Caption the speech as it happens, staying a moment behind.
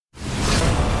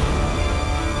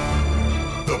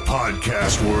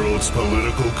podcast world's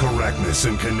political correctness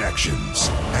and connections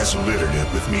has littered it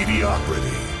with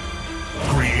mediocrity,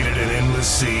 created an endless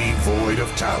sea void of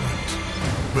talent.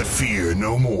 But fear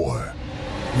no more.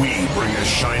 We bring a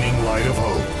shining light of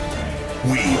hope.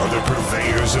 We are the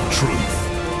purveyors of truth,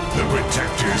 the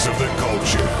protectors of the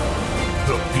culture,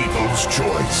 the people's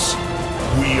choice.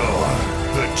 We are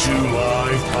the Two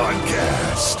Live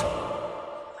Podcast.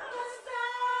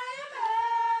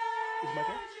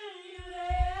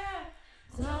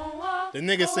 The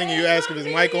nigga singing, you ask if his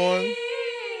mic on.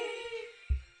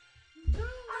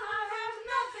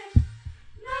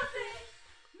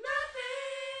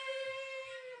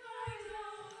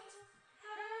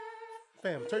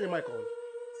 Fam, turn your mic on.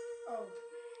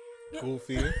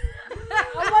 Goofy. I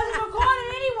wasn't recording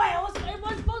anyway. It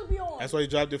wasn't supposed to be on. That's why you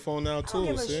dropped your phone now I don't too,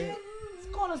 give a see? shit. It's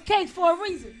called us cakes for a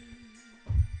reason.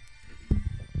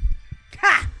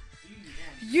 Ha!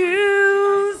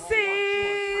 You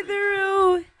see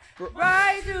through,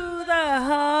 right through the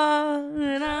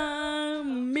heart of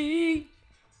me.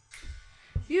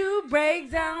 You break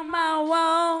down my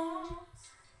walls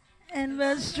and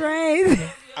the strength.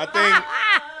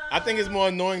 I think it's more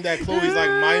annoying that Chloe's like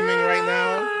miming right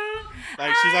now.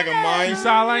 Like she's like a mime.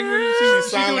 Sign language.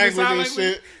 She's sign language and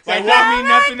shit. Like Like that what? mean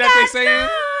nothing that they saying.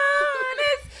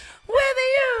 With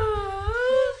you.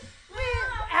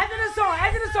 After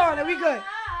the song, then we good.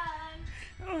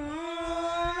 I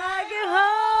can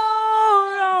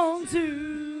hold on to.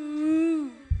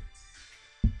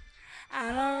 I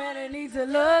don't really need to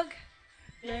look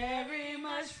very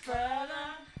much further.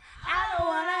 I don't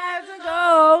want to have to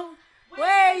go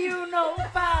where you know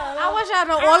follow. I wish I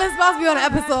know all this supposed to be on the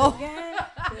episode.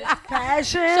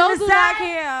 Passion Shows do not inside.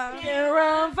 care. Can't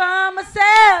run from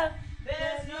myself.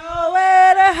 There's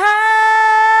nowhere to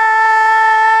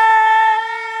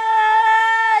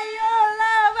hide. Your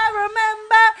love I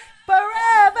remember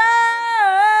forever.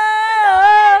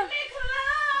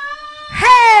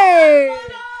 Hey,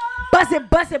 bust it,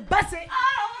 bust it, bust it.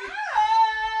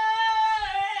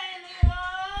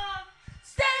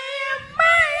 Stay in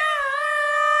my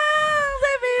arms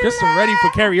if you Just ready for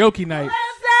karaoke night.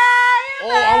 Oh,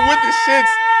 I'm with the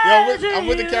shits. Yo, I'm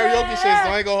with the karaoke shits, so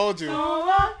I ain't gonna hold you. Don't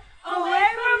walk away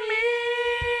from me.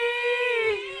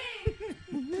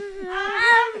 I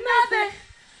have nothing.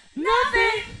 To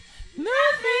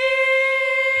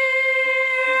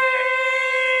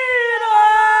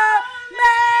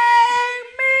make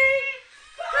me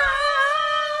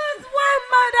close one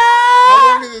more door. How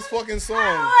long is this fucking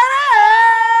song?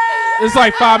 It's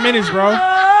like 5 minutes, bro.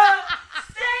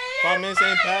 5 minutes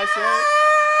ain't passed yet?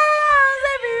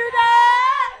 If you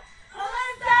die,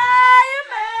 unless I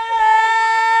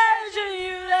imagine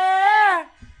you there,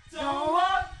 don't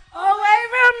walk away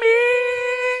from me.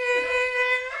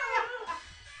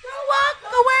 Don't walk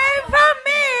away from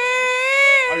me.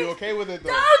 Are you okay with it though?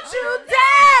 Don't you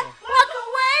dare walk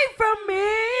away from me.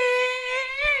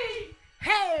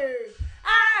 Hey, I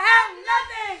have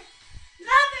nothing.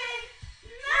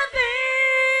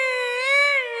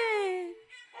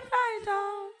 If I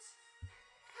don't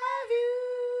have you.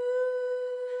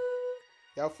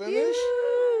 Y'all finished?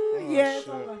 Yeah, shit.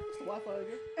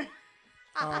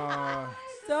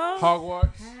 So,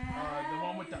 Hogwarts. The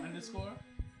one with the underscore.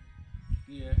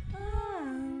 Yeah.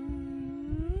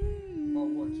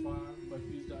 Hogwarts 5, but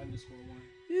use the underscore one.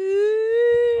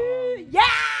 yeah!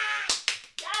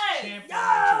 Champ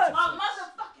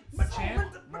My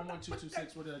Champ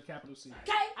 11226 with a capital C.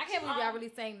 Okay. I can't believe y'all really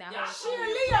saying that. She a Leo.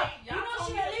 You know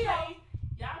she a Leo.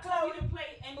 Y'all told me to play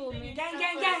anything. Gang, except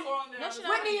gang, for gang. the song that No, I she was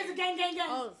not. Whitney is a gang, gang, gang.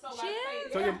 Oh, So I shit.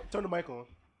 played Turn the mic on.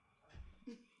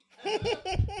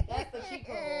 That's the cheat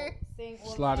code. Sing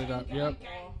all Slide the it up, gang, yep.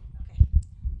 gang.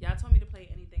 Y'all told me to play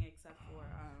anything except for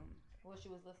What she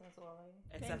was listening to already.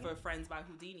 except for Friends by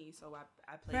Houdini. So I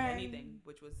played Friends. anything,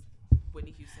 which was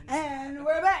Whitney Houston. And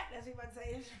we're back. That's what I'm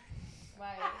saying.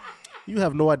 Right. You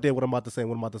have no idea what I'm about to say.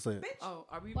 Oh,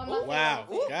 are we? One Oh, more. Wow.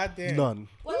 Goddamn. None.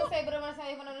 What do you say? But I'm gonna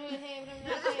say, but I'm gonna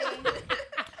say.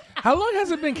 How long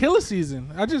has it been Killer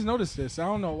season? I just noticed this. I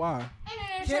don't know why.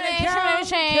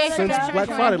 Since Black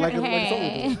Friday, like it's over.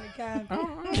 I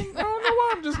don't know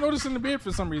why. I'm just noticing the beard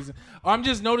for some reason. I'm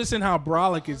just noticing how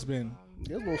brolic it's been.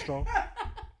 It's a little strong.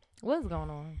 What's going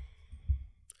on?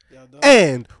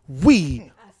 And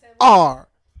we are.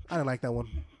 I didn't like that one.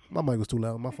 My mic was too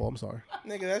loud. My fault. I'm sorry.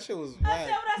 Nigga, that shit was I whack.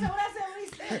 said what I said.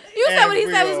 You said what he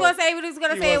And said he we was all- going to say, what he was going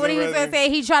to he say, what he was wasn't going to ready.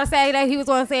 say. He tried to say that he was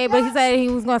going to say it, but he said he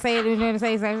was going to say it. He was going to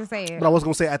say it. But I was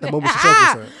gonna say at the moment she chose to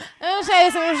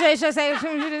say.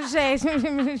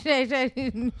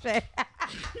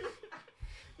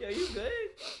 Yo, you good?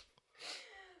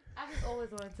 I just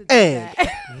always wanted to do And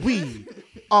that. we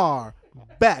are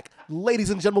back. Ladies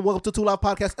and gentlemen, welcome to Two Live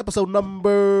Podcast, episode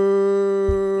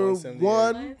number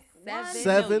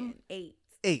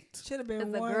 178. Should have been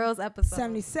It's a girls episode.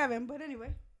 77, but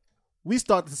anyway. We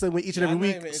start the same way each and every Y'all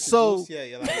not even week. So introduced yet.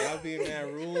 You're like, y'all being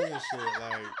mad rules and shit.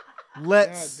 Like,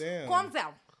 let's goddamn. Calm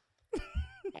down.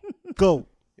 go.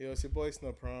 Yo, it's your boy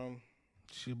Snow Prom.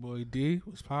 It's your boy D.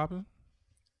 What's popping?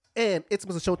 And it's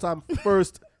Mr. Showtime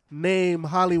first name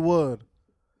Hollywood.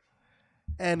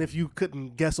 And if you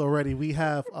couldn't guess already, we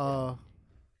have a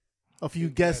few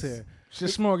guests here. It's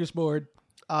just smorgasbord.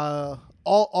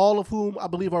 All of whom I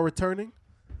believe are returning.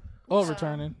 All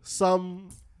returning. Some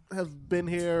have been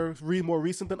here more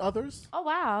recent than others. Oh,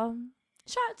 wow.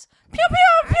 Shots. Pew, pew,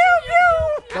 pew,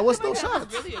 pew. That was no That shots.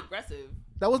 was really aggressive.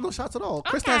 That was no shots at all.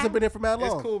 Krista Okay. hasn't been here for mad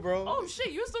long. It's cool, bro. Oh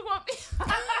shit, you still want me?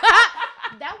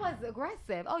 That was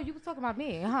aggressive. Oh, you was talking about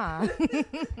me, huh?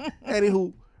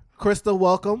 Anywho, Krista,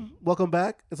 welcome. Welcome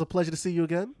back. It's a pleasure to see you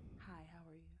again. Hi, how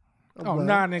are you? I'm Oh,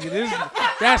 glad. nah, nigga.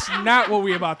 That's not what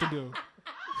we about to do.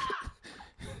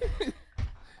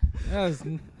 That's,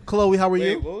 Chloe, how are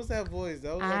Wait, you? what was that voice?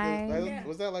 That was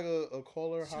was that like a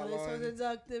caller So hotline?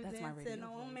 deductive. That's my dancing radio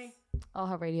on voice. me. Oh,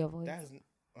 her radio voice. That's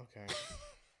okay.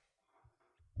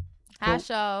 Hi,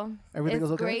 show. Everything it's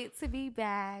is okay? great to be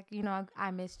back. You know, I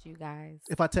missed you guys.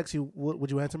 If I text you, would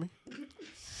you answer me?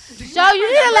 Show,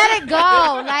 you need to let it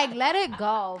go. Like, let it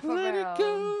go. For let real. it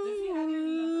go.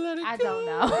 Let it I go. don't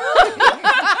know.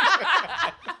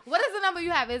 What is the number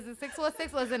you have? Is it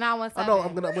 646 or is it 917? I know.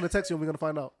 I'm gonna text you and we're gonna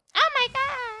find out. Oh my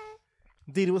god.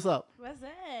 Didi, what's up? What's that?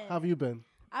 How have you been?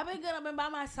 I've been good. I've been by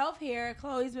myself here.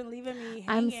 Chloe's been leaving me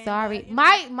I'm hanging, sorry. but, you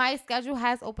know, My schedule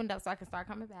has opened up so I can start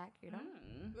coming back, you know?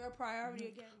 we're a priority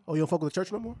again. Oh, you don't fuck with the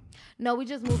church no more? No, we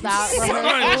just moved out Church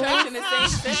rehearsals. in the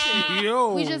same city.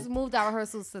 Yo. We just moved our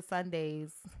rehearsals to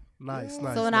Sundays. Nice. So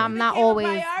nice. now I'm not Became a always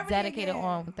priority dedicated again.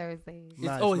 on Thursdays. It's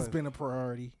Nice, always nice. been a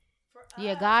priority.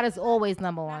 Yeah, God is always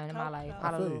number one in my life. I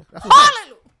feel Hallelujah. you. That's what's up.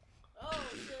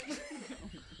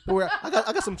 Hallelujah. I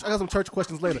got some church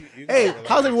questions later. You Hey, gotta relax.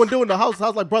 how's everyone doing? How's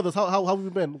like brothers? How have you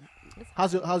been?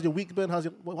 How's your week been?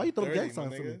 Why you throwing 30, gang my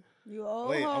signs to me? nigga. You old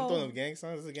Wait, I'm hoe. throwing up gang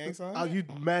signs. Is it gang sign? You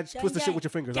mad twist the shit with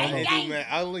your fingers. I I don't didn't know. do, man.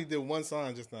 I only did one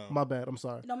sign just now. My bad. I'm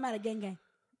sorry. It don't matter. Gang, gang.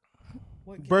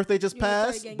 Birthday just You in the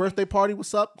 30 passed. gang, Birthday party.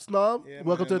 What's up, Snob? Yeah,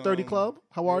 Welcome to man, the 30 Club.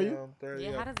 How are you? I'm 30,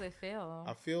 Yeah, how does it feel?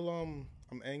 I feel I'm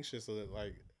anxious. So that,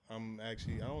 like I'm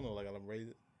actually I don't know. Like I'm ready.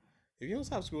 If you don't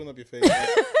stop screwing up your face,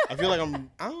 I feel like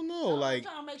I don't know. Like I'm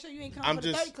trying to make sure you ain't I'm coming for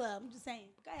the just- 30 club. I'm just saying.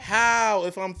 Go ahead. how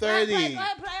if I'm Go ahead, 30? play, go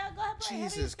ahead, play. Go ahead, play.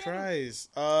 Jesus Have your Christ.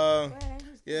 Go ahead, have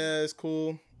your Yeah, it's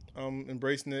cool.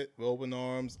 Embracing it with open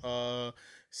arms.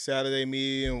 Saturday,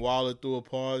 me and Waller threw a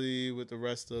party with the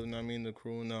rest of, the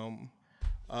crew now.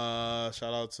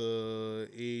 Shout out to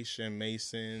Ish and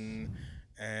Mason.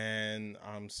 And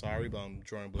I'm sorry, but I'm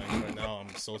drawing blanks right now.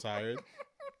 I'm so tired.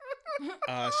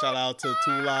 Shout out to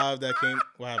Two Live that came.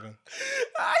 What happened?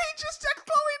 He just texted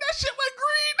Chloe. That shit went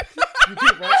green.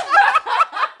 Wait,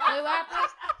 what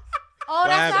happened? Oh, What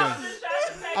that's happened?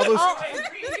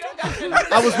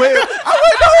 I was waiting.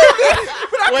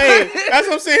 Wait, that's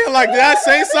what I'm saying. Like, did I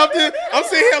say something? I'm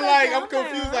sitting here like, I'm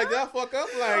confused. Like, did I fuck up?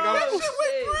 Like,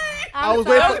 I was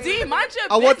waiting. Yo, D, mind your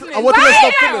I want business. to let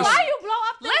Snob finish. Why you blow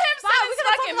up Let him spot? send We his could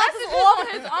fucking have message talked all about on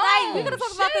this. his Like, we own. could have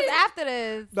talked about this after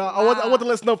this. No, I want to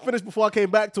let Snob finish before I came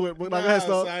back to it. But like, go ahead,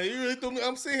 Snob. son, you really threw me.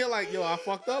 I'm sitting here like, yo, I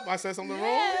fucked up. I said something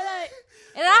wrong.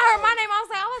 And I heard my name. I was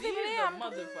like, I wasn't even there. I'm-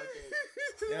 Motherfucker.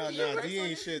 Yeah, nah, D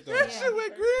ain't shit though. That shit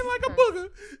went green like a booger.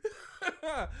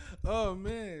 Oh,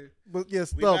 man. But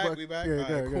yes, We no, back, but we back? Yeah, All go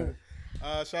right, ahead, cool. go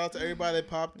ahead. Shout out to everybody that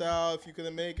popped out. If you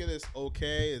couldn't make it, it's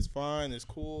okay. It's fine. It's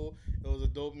cool. It was a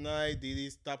dope night. Didi,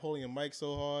 stop holding your mic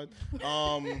so hard.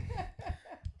 Gotta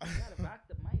rock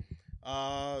the mic.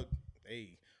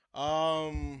 Hey.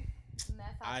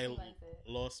 I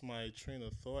lost my train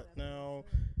of thought now.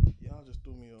 Y'all just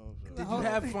threw me off. Did you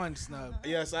have fun, Snub?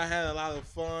 Yes, I had a lot of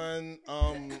fun.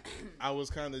 I was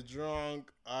kind of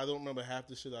drunk. I don't remember half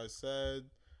the shit I said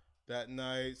that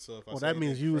night. So if I Well, said that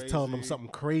means anything you was telling them crazy- something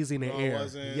crazy in the No, I air.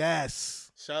 wasn't.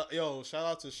 Yes. Shout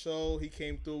out to Show. He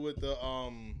came through with the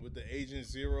Agent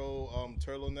Zero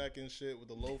turtleneck and shit with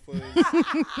the loafers.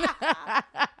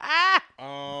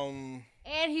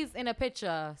 And he's in a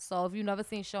picture. So if you've never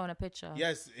seen Show in a picture,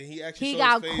 Yes, and he actually he showed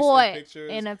got his face caught in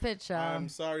pictures. in a picture. I'm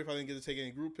sorry if I didn't get to take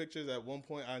any group pictures. At one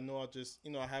point, I know I just,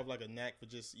 I have like a knack for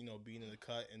just, being in the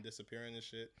cut and disappearing and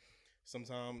shit.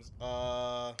 Sometimes,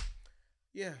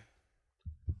 yeah.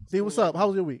 D, what's up? How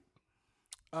was your week?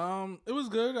 It was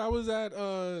good. I was at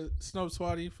Snub's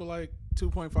party for like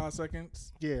 2.5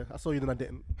 seconds. Yeah, I saw you, then I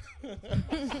didn't.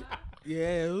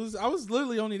 Yeah, it was. I was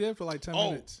literally only there for like 10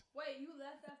 minutes. Wait, you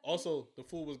left that? Also, the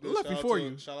food was good. Left before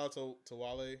you. Shout out to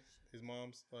Wale, his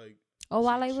mom's like. Oh,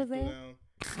 Wale she was threw there?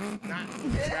 down. Not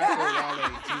rapper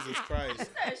Wale. Jesus Christ.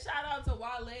 Shout out to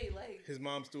Wale. Like, His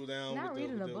mom's threw down Not with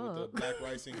reading the, a with book. the black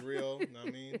rice and grill. You know what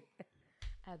I mean?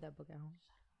 I had that book at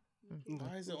home.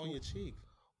 Why is it on your cheek?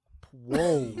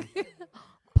 Whoa. You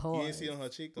Pause. didn't see it on her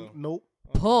cheek though. Nope.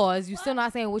 Pause. You still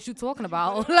not saying what you talking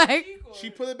about? Like, She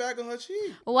put it back on her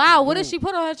cheek. wow, what did she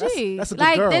put on her cheek? that's a good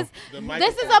like girl. this. The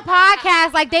This is a microphone.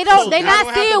 podcast. Like they don't. So They I not don't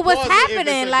have to seeing what's pause it if it's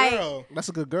happening. a Like, girl. That's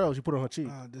a good girl. She put it on her cheek.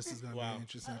 This is gonna be Wow. an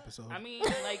interesting episode. I mean,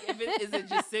 like, if it is it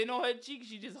just sitting on her cheek?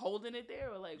 She just holding it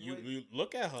there, or like, what? You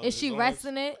look at her. is she It's on her-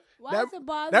 resting it? Why That, does it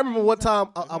bother that remember me? one time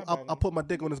not I bothering. put my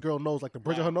dick on this girl's nose, like the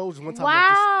bridge of her nose. One time,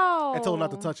 Wow. and told her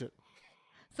not to touch it.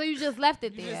 So you just left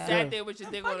it You just there. sat there with your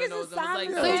dick on the is nose this and was like,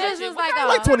 sound? So you that just shit was like a.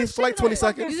 Like 20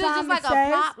 seconds. You just like a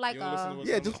Simon pop, says. like You don't listen to a. what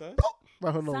Yeah, Simon just says?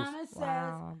 right her nose. Simon says,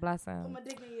 Wow, bless put him. my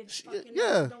dick in your fucking yeah.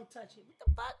 nose, don't touch it. What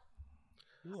the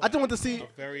fuck? I just want to see. A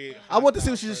very I want to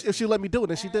see if she let me do it,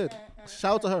 and she did.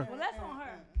 Shout out to her. Well, that's on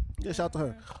her. Yeah, shout out to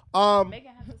her.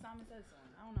 Megan has the Simon Says song.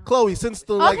 I don't know. Chloe, since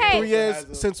the like Okay. 3 years Has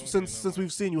a- since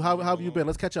we've seen you, how have you been?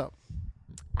 Let's catch up.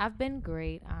 I've been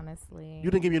great, honestly. You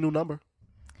didn't give me a new number.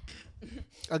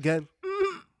 Again.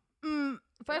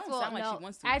 First of don't all, sound like no, she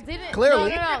wants to. I didn't.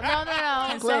 Clearly. No.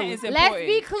 Consent is important. Let's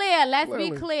be clear. Let's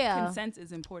Clearly. be clear. Consent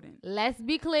is important. Let's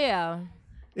be clear.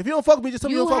 If you don't fuck with me, just tell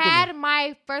me you You don't fuck with had me.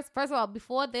 my first of all,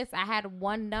 before this, I had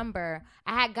one number.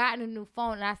 I had gotten a new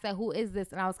phone and I said, who is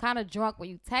this? And I was kind of drunk when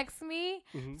you text me.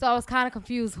 Mm-hmm. So I was kind of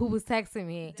confused who was texting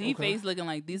me. D-Face looking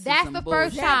like this That's is some the bullshit.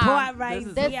 first That time. part right This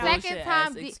is The a there. second bullshit-ass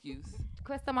time the- excuse.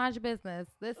 Krista, mind your business.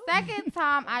 The second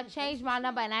time I changed my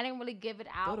number and I didn't really give it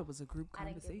I thought out. it was a group I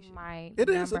didn't give conversation. my It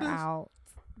is, number it is. out.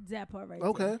 That part right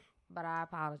Okay. there. But I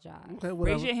apologize. Okay. Whatever.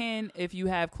 Raise your hand if you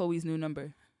have Chloe's new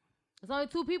number. There's only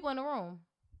 2 people in the room.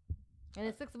 And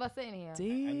there's 6 of us sitting here.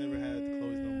 I never had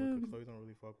Chloe's number because Chloe don't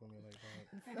really fuck with me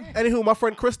like that. Anywho, my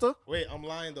friend Krista. Wait, I'm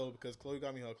lying though because Chloe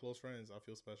got me her close friends. I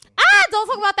feel special. Don't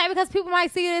talk about that because people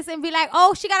might see this and be like,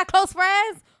 oh, she got a close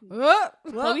friend.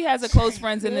 Chloe has a close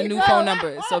friends in the new phone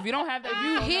number. So if you don't have that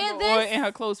phone hear number or this? in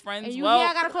her close friends, And you well, hear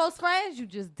I got a close friend, you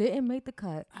just didn't make the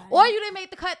cut. Or you didn't make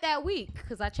the cut that week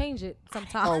because I change it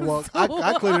sometimes. Oh well,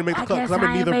 I clearly didn't make the cut because I'm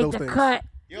in neither of those things.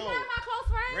 Yo, My close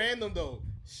friend? random though.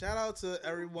 Shout out to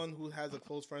everyone who has a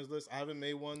close friends list. I haven't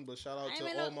made one, but shout out I to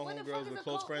ain't all made my no- what the homegirls fuck is with a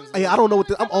close close- friends. what is Hey, I don't know what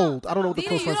the, I'm old. I don't know what the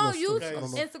Didi, close you friends don't list use is. I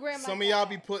don't know. Instagram like Some of y'all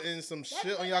be putting some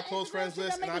shit on y'all close friends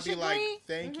list, and I be like,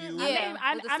 thank you. Yeah.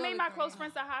 I with the made my soda close cream.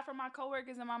 friends to hide from my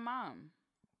coworkers and my mom.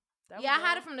 That Yeah, I was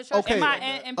had all. it from the church. Okay.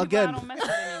 And people Again. I don't mess with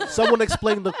anymore. Someone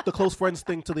explain the close friends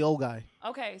thing to the old guy.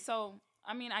 Okay, so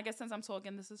I mean, I guess since I'm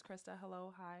talking, this is Krista.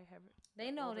 Hello, hi.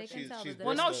 They know. They can She's- tell. she's the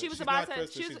Well, no, difference. she was She's about not to.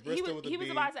 Krista, She she's was, he Bristol was, with a he was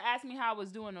B. about to ask me how I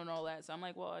was doing and all that. So I'm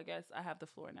like, well, I guess I have the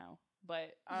floor now. But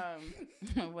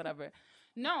whatever.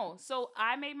 No, so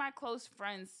I made my close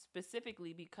friends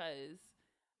specifically because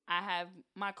I have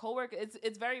my coworker.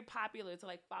 It's very popular to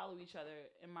like follow each other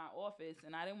in my office,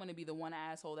 and I didn't want to be the one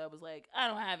asshole that was like, I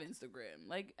don't have Instagram.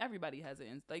 Like everybody has it,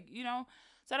 like you know.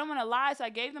 So I don't want to lie. So I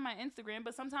gave them my Instagram,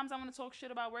 but sometimes I want to talk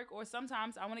shit about work, or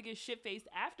sometimes I want to get shit faced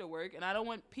after work, and I don't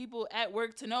want people at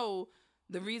work to know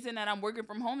the reason that I'm working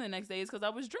from home the next day is because I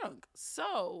was drunk.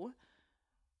 So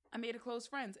I made a close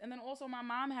friends. And then also my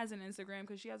mom has an Instagram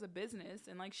because she has a business.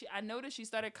 And like I noticed she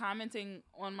started commenting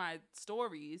on my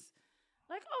stories.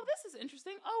 Like, oh, this is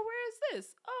interesting. Oh, where is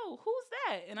this? Oh, who's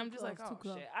that? And I'm just like, oh,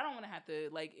 shit. I don't want to have to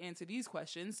like answer these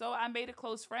questions. So I made a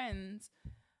close friends,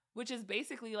 which is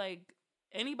basically like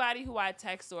anybody who I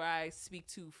text or I speak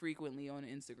to frequently on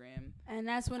Instagram. And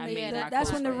that's when I they, made my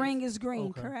that's when the close friends. ring is green,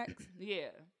 Okay. correct? Yeah.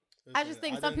 I just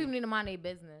think some people need to mind their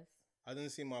business. I didn't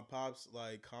see my pops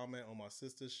like comment on my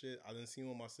sister's shit. I didn't see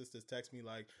when my sisters text me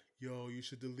like, "Yo, you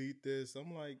should delete this."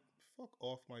 I'm like, "Fuck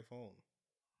off my phone."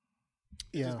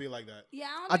 It Yeah. just be like that. Yeah,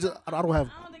 I don't have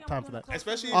I don't think I'm time doing for that. a close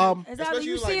Especially, Um, It's either especially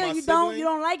you like see my or you sibling. don't. You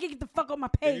don't like it. Get the fuck on my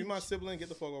If page. you're my sibling, get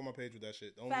the fuck off my page with that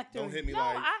shit. Don't Factory. don't hit me No,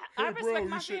 like. I "Hey, respect bro,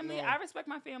 my you should family. know." I respect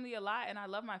my family a lot, and I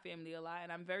love my family a lot,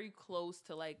 and I'm very close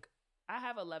to like I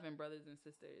have 11 brothers and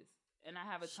sisters, and I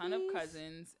have a ton of Jeez.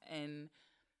 cousins, and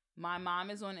my mom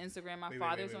is on Instagram, my Wait,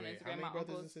 father's wait, on wait. Instagram, How many my brothers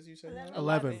and uncles. sisters you said? you had?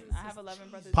 11. I have 11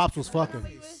 brothers. Pops and was sisters.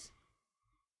 fucking.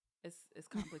 It's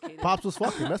complicated. Pops was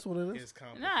fucking. That's what it is. It's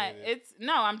complicated. Nah, it's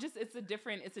no. I'm just. It's a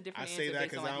different. It's a different. I say answer that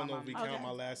based because on, I like, don't my know if we mom. count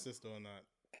my last sister or not.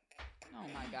 Oh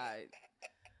my god.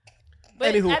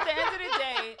 But Anywho. at the end of the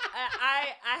day,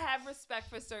 I have respect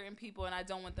for certain people, and I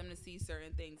don't want them to see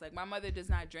certain things. Like my mother does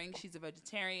not drink; she's a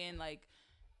vegetarian. Like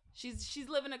She's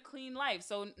living a clean life.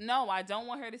 So no, I don't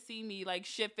want her to see me like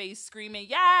shit face screaming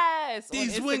yes.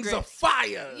 These on wings Instagram. are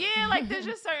fire. Yeah, like there's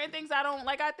just certain things I don't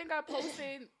like. I think I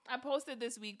posted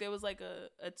this week. There was like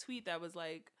a tweet that was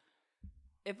like,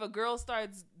 if a girl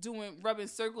starts rubbing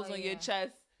circles on your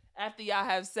chest after y'all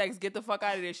have sex, get the fuck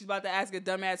out of there. She's about to ask a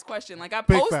dumbass question. Like I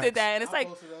Big posted facts. that, and it's I like,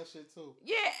 posted that shit too.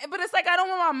 yeah, but it's like I don't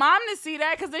want my mom to see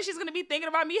that because then she's gonna be thinking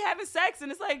about me having sex,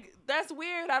 and it's like that's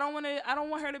weird. I don't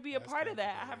want her to be a part of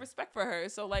that. I have respect for her,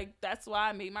 so like that's why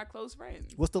I made my close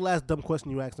friends. What's the last dumb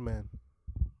question you asked a man?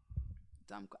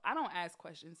 I don't ask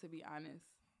questions, to be honest,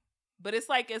 but it's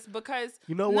like it's because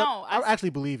You know what? No, I actually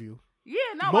believe you. yeah,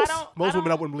 no, most I don't. most I don't,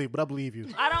 women I wouldn't believe, but I believe you.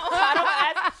 I don't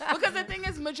ask because the thing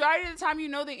is, majority of the time you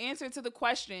know the answer to the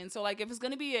question. So like, if it's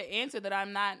gonna be an answer that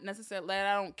I'm not necessarily that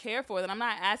I don't care for, then I'm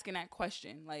not asking that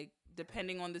question. Like,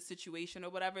 depending on the situation or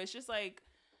whatever, it's just like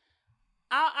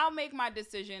I'll make my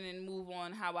decision and move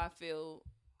on how I feel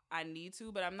I need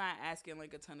to, but I'm not asking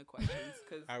like a ton of questions.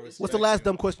 Cause I it's respect What's the last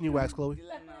dumb question you asked, Chloe?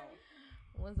 no.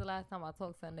 When's the last time I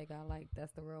talked to a nigga I like?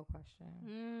 That's the real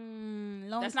question.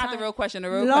 That's not the real question. The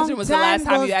real Long question was the time last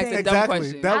time you goes asked a there. dumb Exactly.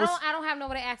 question. That I was don't have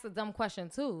nobody ask a dumb question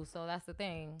too, so that's the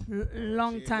thing.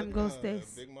 Long She time looking goes at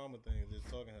this. Big mama thing, just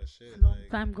talking her shit. Long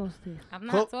Like, time goes this. I'm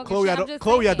not talking Chloe, shit. I I'm don't. just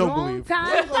Chloe, I saying. don't Long believe.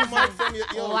 time goes Mike this. from your-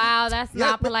 yo, Wow, that's Yeah,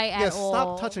 not polite yeah, at all.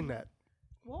 stop touching that.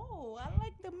 Whoa, I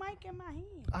like the mic in my hand.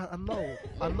 I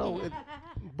know.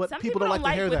 But Some people don't like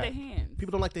to hear with that. the hands.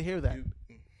 People don't like to hear that. You,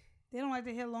 They don't like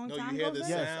to hear long no, time you hear goes the this.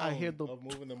 Yes, sound I hear the- of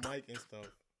moving the mic and stuff.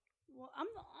 Well, I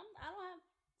don't have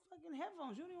fucking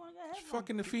headphones. You don't even want to get headphones.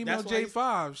 Fucking the female That's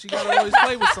why J5. She gotta always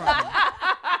play with something.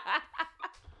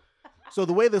 So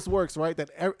the way this works, right? That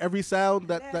every sound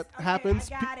that Yes, okay, happens.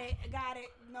 I got it.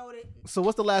 Noted. So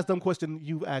what's the last dumb question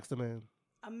you've asked a man?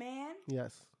 A man?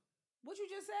 Yes. What you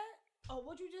just said? Oh,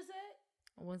 what you just said?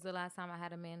 When's the last time I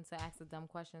had a man to ask a dumb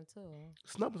question too?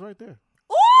 Snub is right there.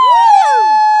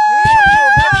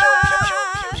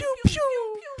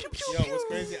 Yo, what's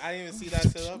crazy? I didn't even see that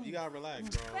set up. You gotta relax,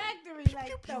 bro. Factory,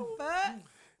 like the fuck?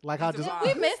 Like how just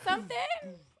We missed something.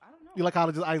 you like how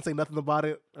I didn't say nothing about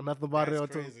it or nothing about That's it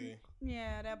until crazy.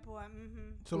 Yeah, that boy. Mm-hmm.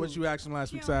 So what you asked him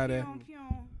last week Pew, Saturday? pew, pew,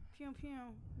 pew, pew.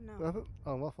 No. nothing?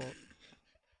 Oh, my fault.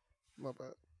 My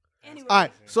bad. Anyway. All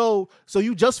right, so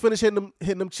you just finished hitting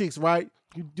them cheeks, right?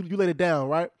 You laid it down,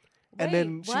 right? And Wait,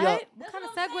 then she what? What kind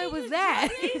of segue was that?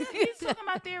 He's talking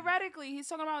about theoretically. He's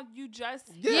talking about you just.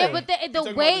 Yeah. Yeah, but talking the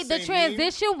about way the the same meme?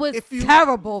 transition was If you-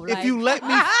 terrible. if like- you let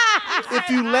me if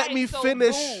you let me Alright, so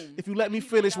finish boom. if you let me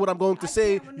finish what I'm going to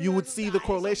say, you would see the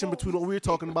correlation between what we were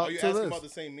talking Are about you to asking this. about the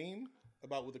same meme?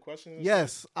 About with the question? and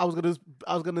Yes, I was gonna shit? Do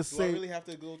I say. really have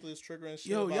to go through this trigger and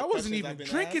shit? Yo, about y'all wasn't questions even I've been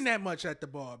drinking asked? that much at the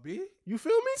bar, B. You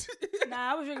feel me?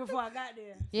 Nah, I was drinking before I got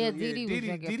there. yeah, Didi was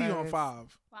drinking Didi on first.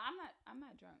 5. Well, I'm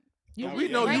not drunk. You Oh, we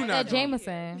yeah. know drank you not the drunk.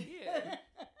 Jameson. Yeah.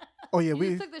 Oh yeah, You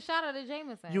we. took the shot of the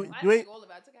Jameson. You I you didn't ain't take all of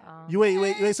it. I took half. you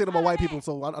ain't saying about white people,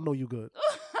 so I know you good.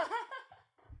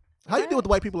 How you deal with the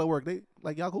white people at work? They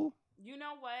like y'all cool? You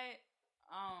know what?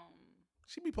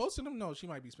 She be posting them? No, she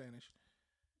might be Spanish.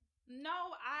 No,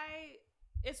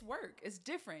 it's work. It's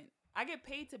different. I get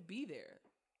paid to be there.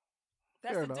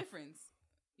 That's Fair the enough. difference.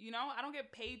 You know, I don't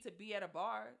get paid to be at a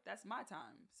bar. That's my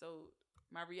time. So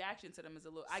my reaction to them is a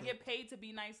little. I get paid to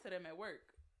be nice to them at work.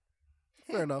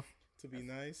 Fair enough. To be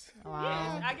nice. Wow.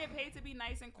 Yeah, I get paid to be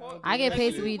nice and cordial. I get Like, paid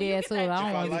you- to be when you there get too. that I If don't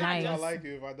I want to be like you, I nice. like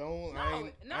you. If I don't, I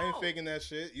ain't No. faking that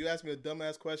shit. You ask me a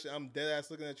dumbass question, I'm dead ass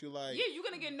looking at you like. Yeah, you're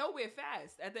gonna get nowhere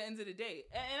fast at the end of the day.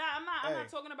 And I'm Hey. not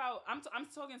talking about. I'm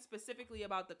talking specifically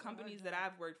about the companies that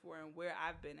I've worked for and where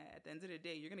I've been at. At the end of the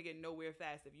day, you're gonna get nowhere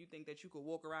fast if you think that you could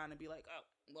walk around and be like, oh,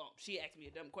 well, she asked me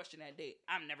a dumb question that day.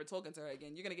 I'm never talking to her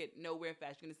again. You're gonna get nowhere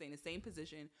fast. You're gonna stay in the same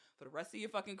position for the rest of your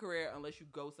fucking career unless you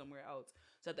go somewhere else.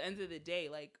 So at the end of the day,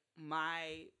 like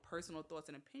my personal thoughts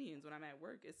and opinions when I'm at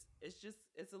work, it's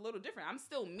a little different. I'm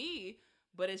still me,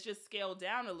 but it's just scaled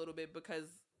down a little bit because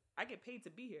I get paid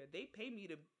to be here. They pay me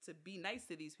to be nice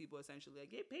to these people essentially. Like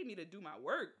they pay me to do my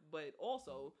work, but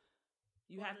also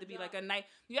you have to be like a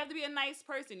nice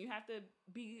person. You have to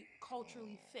be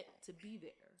culturally fit to be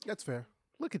there. That's fair.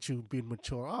 Look at you being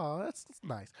mature. Oh, that's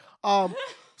nice.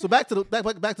 So back to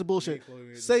the bullshit.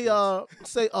 Say a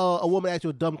woman asks you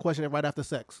a dumb question right after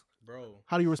sex. Bro,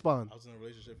 How do you respond? I was in a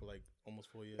relationship for like almost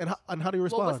 4 years. And how do you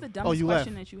respond? Well, what's the oh, dumbest you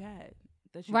question left. that you had?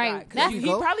 That you Right, got? 'Cause that's- he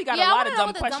Go. probably got Yeah, a I lot wanna of know dumb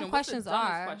what the dumb questions. What's the questions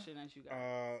dumbest are. question that you got?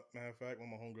 Matter of fact,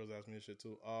 one of my homegirls asked me this shit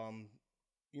too.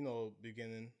 You know,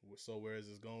 beginning. So where is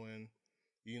this going?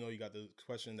 You know, you got the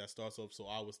question that starts off. So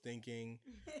I was thinking,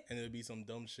 and it'll be some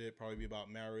dumb shit, probably be about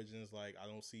marriage, and it's like I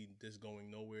don't see this going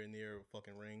nowhere near a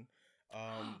fucking ring.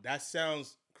 That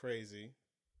sounds crazy.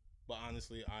 But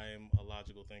honestly, I am a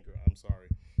logical thinker. I'm sorry.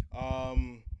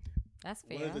 That's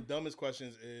fair. One of the dumbest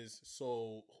questions is,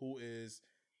 so who is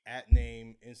at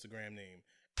name, Instagram name?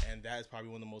 And that is probably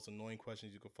one of the most annoying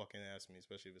questions you could fucking ask me,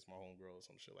 especially if it's my homegirl or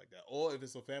some shit like that. Or if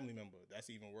it's a family member. That's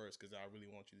even worse because I really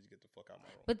want you to get the fuck out my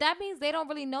room. But that means they don't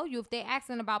really know you. If they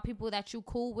asking about people that you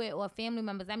cool with or family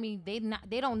members, I mean,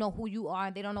 they don't know who you are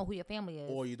and they don't know who your family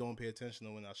is. Or you don't pay attention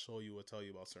to when I show you or tell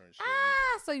you about certain shit.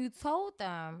 So you told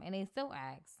them and they still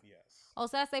ask. Yes. Oh,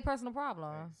 so that's their personal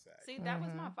problem. Exactly. See, that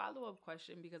was my follow-up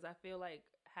question because I feel like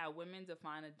how women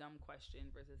define a dumb question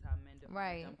versus how men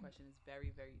define a dumb question is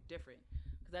very, very different.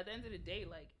 Because at the end of the day,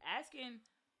 like asking,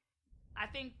 I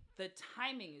think the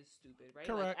timing is stupid, right?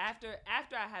 Correct. Like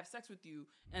after I have sex with you,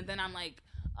 and then I'm like,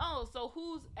 oh, so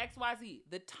who's XYZ?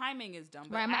 The timing is dumb.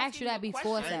 But Right, I'm gonna ask you that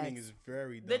before sex. Timing is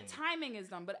very dumb. The timing is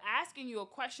dumb, but asking you a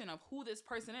question of who this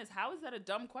person is, how is that a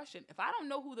dumb question? If I don't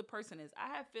know who the person is,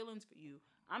 I have feelings for you.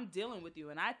 I'm dealing with you,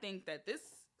 and I think that this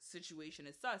situation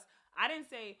is sus. I didn't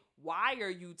say, why are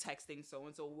you texting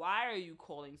so-and-so? Why are you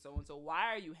calling so-and-so?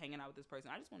 Why are you hanging out with this person?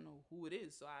 I just want to know who it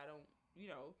is so I don't,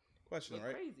 question, look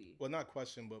right? crazy. Well, not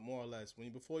question, but more or less,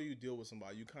 before you deal with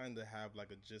somebody, you kind of have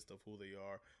like a gist of who they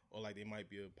are, or like they might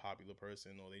be a popular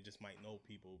person, or they just might know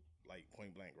people like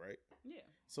point blank, right? Yeah.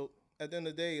 So at the end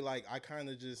of the day, like I kind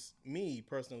of just, me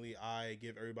personally, I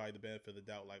give everybody the benefit of the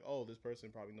doubt, like, oh, this person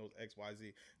probably knows X, Y,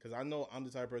 Z, because I know I'm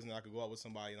the type of person that I could go out with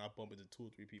somebody and I bump into 2 or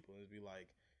 3 people and it'd be like,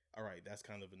 all right, that's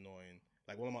kind of annoying.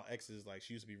 Like one of my exes, like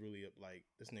she used to be really like,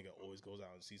 this nigga always goes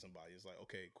out and sees somebody. It's like,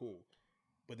 okay, cool.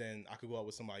 But then I could go out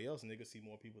with somebody else and they could see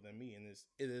more people than me. And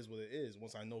it is what it is.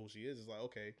 Once I know who she is, it's like,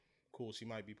 okay, cool. She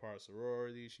might be part of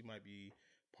sorority. She might be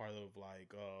part of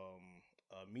like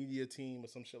a media team or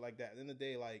some shit like that. At the end of the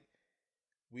day, like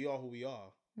we are who we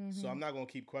are. So I'm not going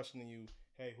to keep questioning you.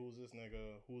 Hey, who's this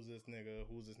nigga? Who's this nigga?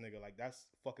 Who's this nigga? Like that's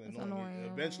fucking annoying.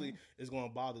 Eventually it's going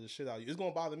to bother the shit out of you. It's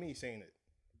going to bother me saying it.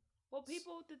 Well,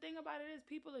 the thing about it is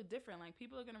people are different. Like,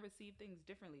 people are going to receive things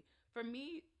differently. For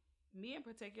me in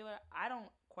particular, I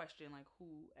don't question, like, who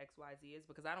XYZ is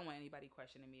because I don't want anybody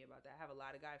questioning me about that. I have a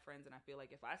lot of guy friends, and I feel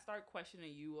like if I start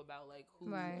questioning you about, like,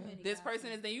 who this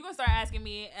person is, then you're going to start asking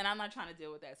me, and I'm not trying to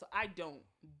deal with that. So I don't.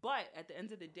 But at the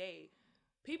end of the day,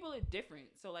 people are different.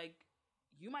 So, like,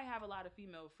 you might have a lot of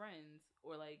female friends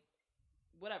or, like,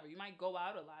 whatever, you might go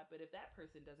out a lot, but if that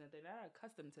person doesn't, they're not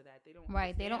accustomed to that. They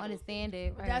don't They don't understand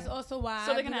it. But that's also why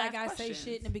So I they're be gonna like, I ask say questions.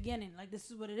 shit in the beginning. Like,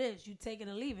 this is what it is. You take it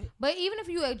or leave it. But even if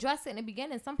you address it in the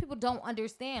beginning, some people don't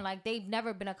understand. Like, they've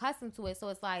never been accustomed to it. So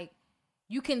it's like,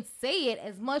 you can say it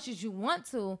as much as you want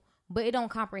to, but it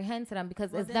don't comprehend to them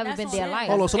because it's never been their life.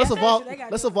 Hold on, so That's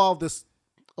let's evolve this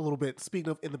a little bit. Speaking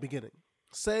of in the beginning,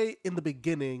 say in the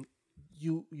beginning,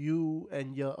 you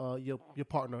and your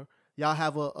partner, y'all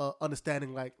have a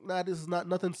understanding like, nah, this is not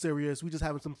nothing serious. We just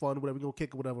having some fun, whatever. We gonna kick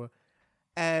it, whatever.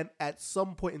 And at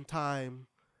some point in time,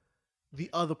 the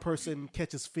other person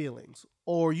catches feelings,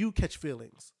 or you catch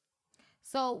feelings.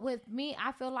 So with me,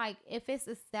 I feel like if it's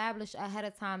established ahead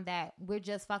of time that we're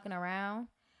just fucking around,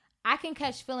 I can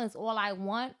catch feelings all I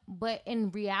want, but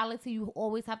in reality, you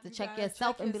always have to check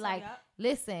yourself and be like,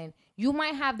 listen, you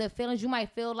might have the feelings, you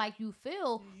might feel like you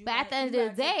feel, but at the end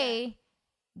of the day,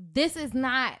 this is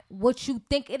not what you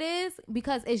think it is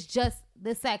because it's just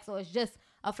the sex or it's just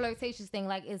a flirtatious thing.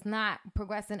 Like, it's not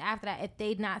progressing after that if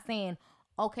they're not saying,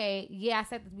 okay, yeah, I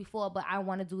said this before, but I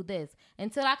want to do this.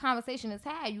 Until that conversation is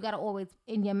had, you got to always,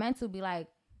 in your mental, be like,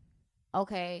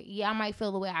 okay, yeah, I might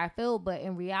feel the way I feel, but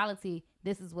in reality,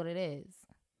 this is what it is.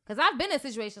 Because I've been in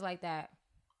situations like that.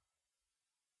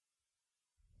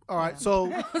 All right, so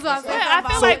I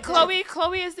feel like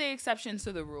Chloe is the exception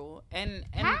to the rule. And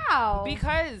how?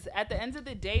 Because at the end of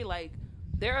the day, like,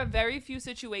 there are very few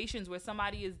situations where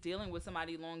somebody is dealing with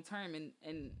somebody long term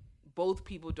and both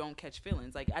people don't catch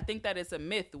feelings. Like, I think that it's a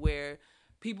myth where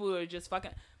people are just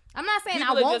fucking. I'm not saying I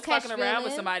people are won't just catch fucking feelings. around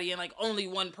with somebody and like only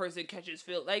one person catches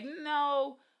feelings. Like,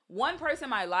 no, one person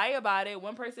might lie about it.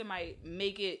 One person might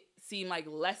make it seem like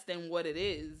less than what it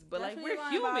is. But Definitely like,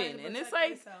 we're human, and it's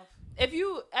like. If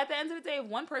you, at the end of the day, if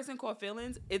one person caught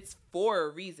feelings, it's for a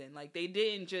reason. Like, they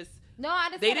didn't just. No, I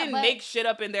didn't. They didn't make shit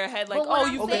up in their head like, oh,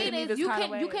 you saying me is this you kind can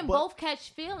of way. you can both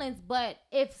catch feelings, but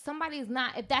if somebody's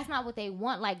not, if that's not what they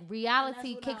want, like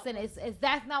reality kicks in. Is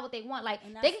that's not what they want. Like,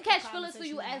 they can catch feelings for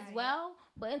you as well,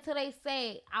 but until they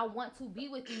say I want to be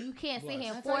with you, you can't sit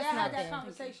here and force nothing.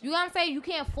 You know what I'm saying? You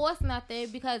can't force nothing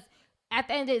because. At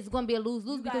the end, it's going to be a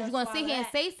lose-lose because you're going to sit here and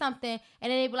say something,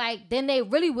 and then they be like, then they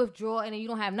really withdraw, and then you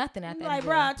don't have nothing at the end. Like,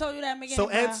 bro, I told you that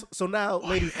again. So now,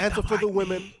 ladies, answer for the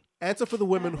women. Answer for the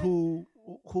women who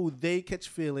they catch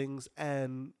feelings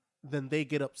and then they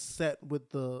get upset with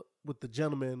the with the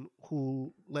gentleman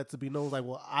who lets it be known, like,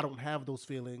 well, I don't have those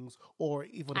feelings, or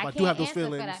even if I, I do have those can't answer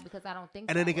feelings, for that because I don't think.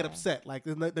 and then that they get way. upset, like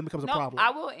then becomes a No, problem. I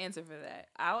will answer for that.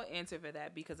 I'll answer for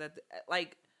that because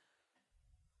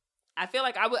I feel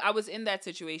like I was in that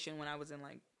situation when I was in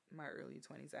like my early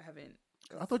 20s. I haven't.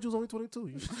 I thought you was only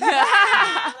 22.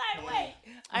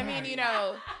 I mean, you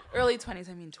know, early 20s.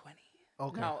 I mean 20.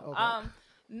 Okay. No, Okay.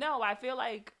 no. I feel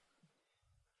like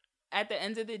at the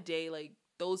end of the day, like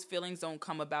those feelings don't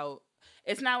come about.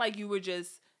 It's not like you were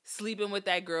just sleeping with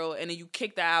that girl and then you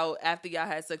kicked her out after y'all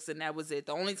had sex and that was it.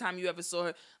 The only time you ever saw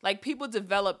her, like people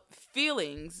develop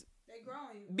feelings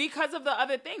because of the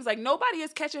other things. Like nobody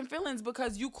is catching feelings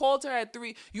because you called her at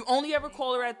 3. You only ever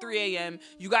call her at 3 a.m.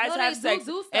 You guys No, have they sex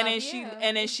do and then stuff, she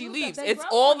yeah. she do leaves. stuff. They It's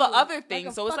grow all on the you other things.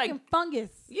 like a So it's like fucking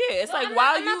fungus. yeah, it's like I'm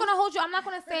while not, you I'm not gonna hold you. I'm not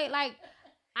gonna say like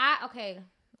I'm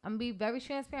gonna be very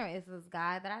transparent. It's this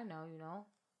guy that I know. You know,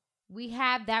 we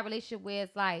have that relationship where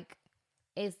it's like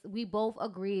we both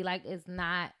agree like it's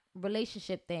not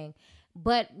relationship thing.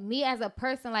 But me as a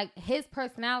person, like his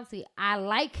personality, I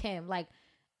like him. Like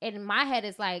in my head,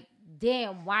 it's like,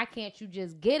 damn, why can't you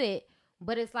just get it?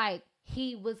 But it's like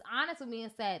he was honest with me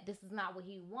and said, this is not what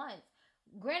he wants.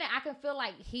 Granted, I can feel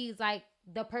like he's like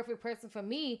the perfect person for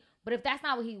me, but if that's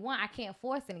not what he wants, I can't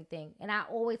force anything. And I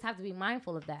always have to be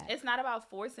mindful of that. it's not about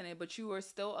forcing it, but you are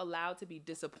still allowed to be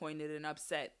disappointed and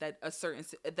upset that a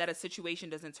situation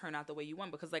doesn't turn out the way you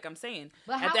want. Because, like I'm saying,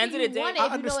 But how at the end of can the you day, want it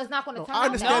if you know it's not going to No, turn I out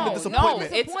understand that the way?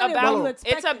 disappointment. it's Disappointed when you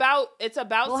expect it's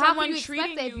about Well, how someone can you expect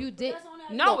treating that if you did?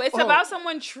 No, it's oh. about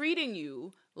someone treating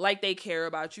you like they care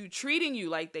about you, treating you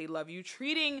like they love you,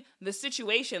 treating the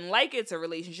situation like it's a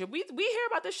relationship. We hear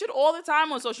about this shit all the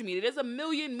time on social media. There's a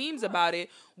million memes about it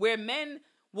where men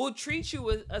will treat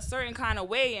you a certain kind of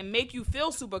way and make you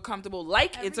feel super comfortable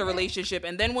like it's a relationship.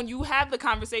 And then when you have the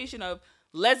conversation of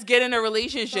let's get in a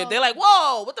relationship, they're like,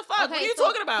 whoa, what the fuck? What are you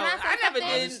talking about? Can I say never something?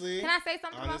 did. Honestly, Can I say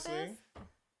something honestly, about this?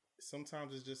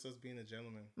 sometimes it's just us being a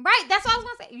gentleman. Right, that's what I was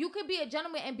gonna say. You could be a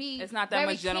gentleman and be It's not that very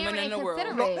much gentleman caring in the and world.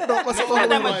 considerate. No, let's There's hold not on,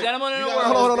 that hold much on. gentleman in the You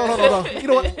world. gotta Hold on. You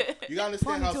know what? You gotta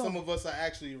understand how Point me to some him. of us are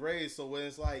actually raised. So when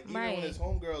it's like, even when it's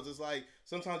homegirls, it's like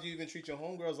sometimes you even treat your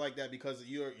homegirls like that because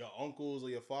your uncles or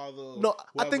your father. Or No,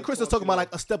 I think Chris is talking about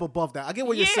like a step above that. I get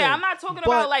what you're saying. Yeah, I'm not talking but-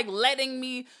 about like letting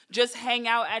me just hang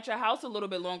out at your house a little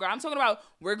bit longer. I'm talking about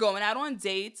we're going out on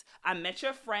dates. I met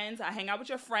your friends. I hang out with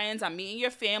your friends. I'm meeting your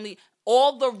family.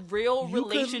 All the real You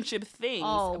could- relationship things.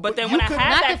 Oh, but then you when I could- have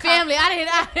Not that the family. I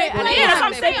didn't. Well, yeah, that's what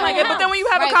I'm saying. Like, but then when you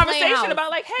have a conversation about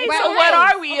like, hey, so what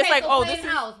are we? It's like, oh, this is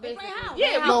house. They play house.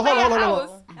 yeah. We No, play hold a on. house.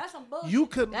 That's some bullshit. You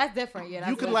could That's different. Yeah, that's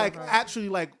you can real like different. actually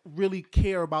like really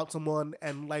care about someone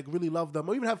and like really love them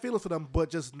or even have feelings for them, but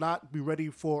just not be ready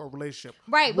for a relationship.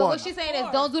 Right, but One. what she's saying is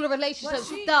don't do the relationship But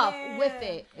she- stuff yeah. with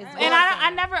it. Is what And I'm I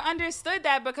saying. never understood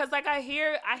that because like I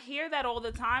hear that all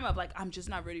the time of like I'm just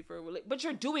not ready for a relationship. But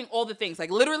you're doing all the things.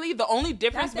 Like literally the only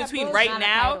difference That's that between bullshit. right Not a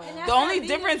now, title. And that's the not only leading-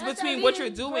 difference that's not between what you're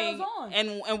leading doing girls on.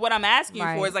 and what I'm asking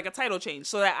Right. for is like a title change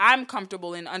so that I'm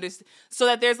comfortable and understand so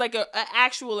that there's like a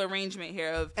actual arrangement here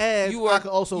of And you are I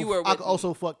could also with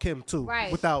me. fuck Kim too,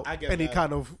 Right. without I get any that.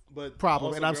 kind of But problem,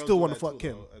 also and I girls still do want to that fuck too,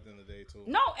 Kim. though, at the end of the day, too.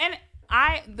 No, and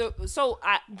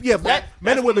Yeah, That- men and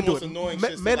that's one women of the do most it. annoying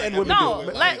Men shits to, men like, and have women to do No, it.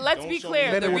 with, let's don't be show clear.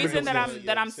 me Men The and women reason do that it.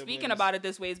 I'm siblings. speaking about it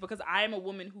this way is because I am a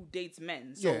woman who dates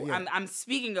men. So Yeah, yeah. I'm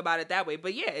speaking about it that way.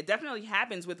 But yeah, it definitely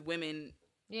happens with women.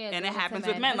 Yeah, and do it to happens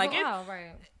with men. Like, oh,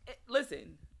 right.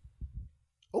 Listen,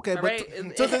 Okay, all but right, to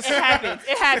it this, happens.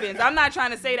 It happens. I'm not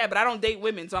trying to say that, but I don't date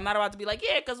women, so I'm not about to be like,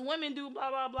 yeah, because women do blah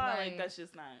blah blah. Right. Like that's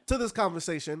just not. to this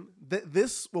conversation,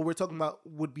 this what we're talking about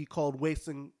would be called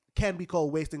wasting. Can be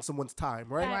called wasting someone's time,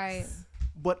 right? Right.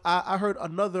 But I heard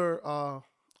another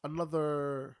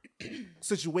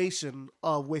situation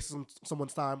of wasting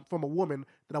someone's time from a woman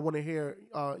that I want to hear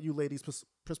you ladies'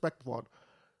 perspective on.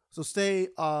 So say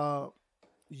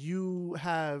you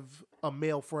have a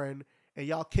male friend and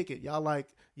y'all kick it. Y'all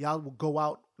will go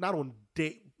out not on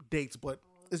dates, but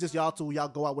it's just y'all two. Y'all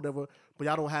go out whatever, but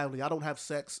y'all don't have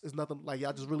sex. It's nothing like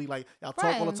y'all just really like y'all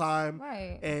talk all the Friends, time,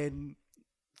 right. and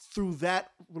through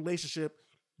that relationship,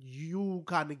 you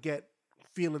kind of get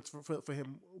feelings for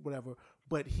him, whatever,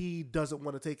 but he doesn't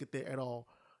want to take it there at all.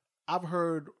 I've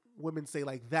heard women say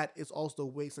like that is also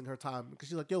wasting her time because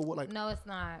she's like, yo, what, like, No, it's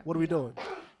not. what are we doing?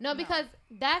 No, because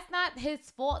that's not his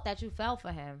fault that you fell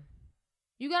for him.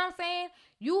 You get what I'm saying?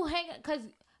 You hang because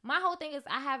my whole thing is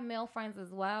I have male friends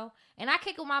as well, and I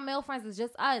kick with my male friends. It's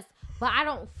just us, but I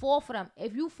don't fall for them.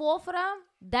 If you fall for them,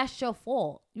 that's your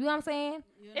fault. You know what I'm saying?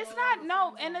 It's not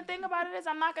no. And the thing about it is,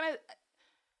 I'm not gonna.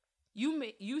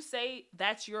 you say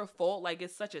that's your fault, like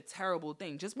it's such a terrible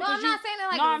thing. Just No, because I'm you, not saying it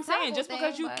like no, it's I'm a saying terrible just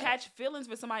because thing, you but- catch feelings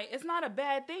for somebody, it's not a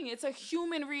bad thing. It's a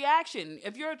human reaction.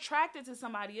 If you're attracted to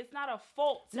somebody, it's not a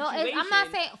fault No, situation. I'm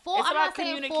not saying fault. It's I'm about not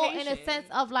saying fault in a communication. sense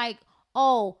of like,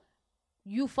 oh,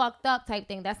 you fucked up type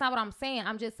thing. That's not what I'm saying.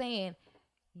 I'm just saying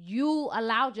you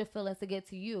allowed your feelings to get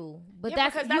to you. But Yeah,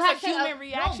 that's because you that's have a to human no,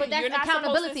 reaction. but that's You're not supposed to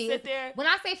accountability. sit there. When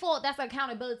I say fault, that's an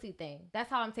accountability thing. That's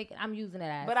how I'm using it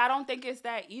as. But I don't think it's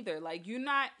that either. Like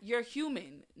you're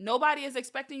human. Nobody is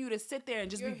expecting you to sit there and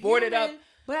just You're be boarded human, up.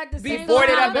 But at the Be same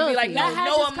boarded time, up and be like, Y'all had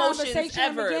no this emotions conversation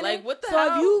in the ever. beginning. Like what the so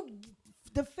hell? if you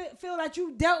feel that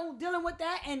you dealing with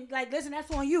that and like, listen,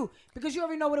 that's on you because you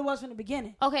already know what it was from the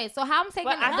beginning. Okay, so how I'm taking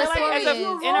But I the feel like story as a- is,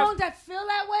 you're in a- wrong that feel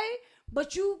that way,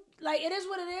 but you like it is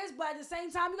what it is. But at the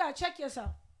same time, you gotta check yourself.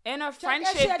 In a that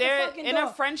friendship, shit at the there fucking in a door,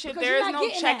 friendship, because there you're is not no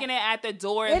getting checking that. it at the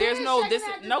door, It and there's is no checking this.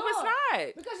 at the No, door. it's not.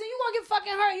 Because then you gonna get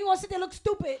fucking hurt. And you gonna sit there and look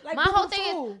stupid. Like my whole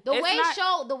thing fool. is the It's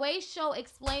not- way show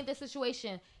explained the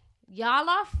situation. Y'all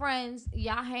are friends.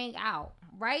 Y'all hang out,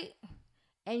 right?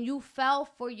 And you fell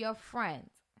for your friends.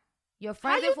 Your How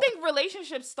friends. you think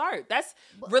relationships start? That's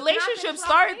But can I relationships finish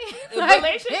start. what I'm saying? Like,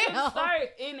 Relationships damn. start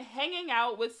in hanging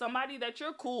out with somebody that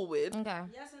you're cool with. Okay.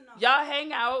 Yes and no. Y'all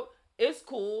hang out. It's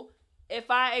cool. If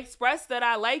I express that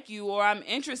I like you or I'm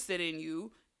interested in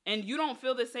you, and you don't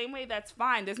feel the same way, that's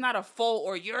fine. There's not a fault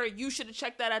or you should have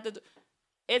checked that at the.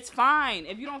 It's fine.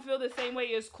 If you don't feel the same way,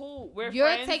 it's cool. You're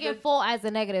friends. taking fault as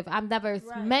a negative. I've never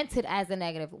Right. meant it as a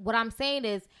negative. What I'm saying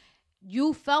is,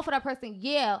 you fell for that person,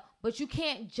 yeah, but you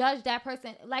can't judge that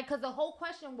person. Like, because the whole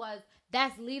question was,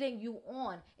 that's leading you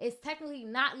on. It's technically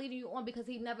not leading you on because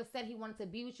he never said he wanted to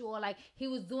be with you or like he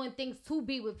was doing things to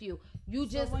be with you. You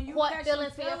So just when you caught catch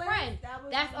feelings some for your feelings, friend. that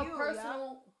was That's a you,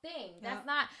 personal thing. That's Yep.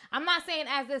 not, I'm not saying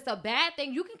as it's a bad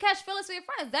thing. You can catch feelings for your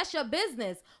friends. That's your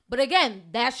business. But again,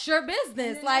 that's your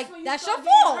business. And Like, when that's your start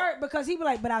getting fault. hurt because he be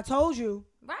like, but I told you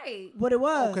Right. what it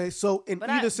was. Okay, so in But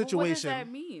either what does situation, that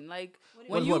mean? Like What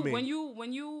when does you what mean?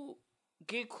 when you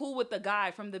get cool with the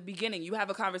guy from the beginning, you have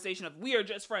a conversation of we are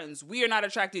just friends. We are not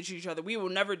attracted to each other. We will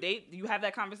never date. You have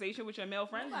that conversation with your male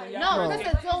friends. when y'all No, first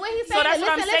listen. get- So when he's So saying, that's what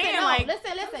I'm listen, saying, listen, no, like-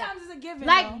 listen. Sometimes it's a given.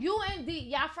 Like though. you and D,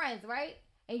 y'all friends, right?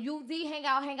 And you and D hang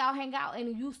out,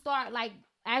 and you start like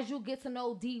as you get to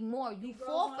know D more, you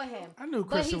fall for him. I knew But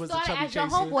Kristen he was a started chubby as your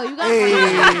chaser. homeboy. You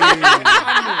got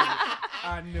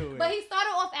I knew it. But he started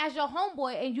off as your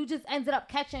homeboy, and you just ended up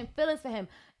catching feelings for him.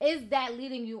 Is that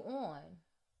leading you on?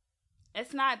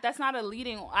 It's not. That's not a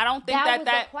leading. I don't think That was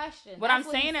that. the question. What That's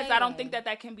I'm what saying he's is, I don't saying. think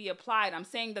that can be applied. I'm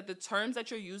saying that the terms that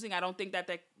you're using, I don't think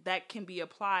that can be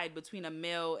applied between a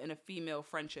male and a female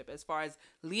friendship. As far as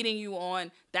leading you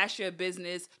on, that's your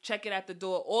business. Check it at the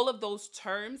door. All of those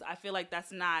terms, I feel like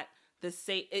that's not the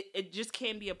same. It just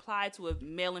can't be applied to a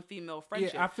male and female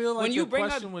friendship. Yeah, I feel like when you the bring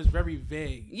question up, was very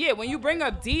vague. yeah, when you bring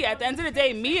up D, at the end of the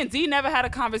day, me and D never had a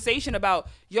conversation about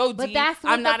yo But D. that's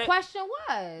what I'm not the a- question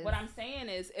was. What I'm saying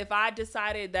is, if I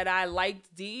decided that I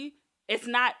liked D, it's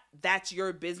not that's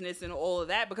your business and all of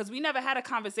that because we never had a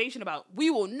conversation about we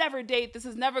will never date. This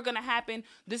is never gonna happen.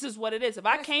 This is what it is. If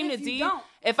I That's came if to you D, don't.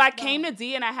 if I came to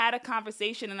D and I had a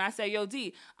conversation and I said, "Yo,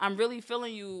 D, I'm really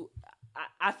feeling you.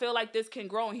 I feel like this can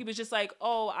grow," and he was just like,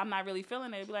 "Oh, I'm not really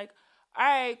feeling it." I'd be like, all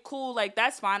right, cool, like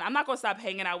that's fine. I'm not gonna stop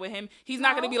hanging out with him. He's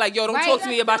not gonna be like, yo, don't Right. talk to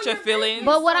me That's about still your your feelings. business.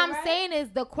 But what So, I'm right? saying is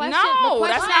the question. No, the question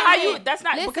that's not at how you. hand- That's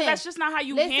not listen, because that's just not how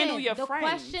you listen, handle your the friends.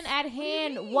 question at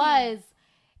hand mean? was,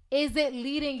 is it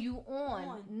leading you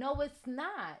on? No, it's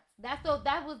not. That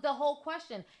was the whole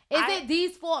question. Is it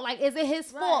D's fault? Like, is it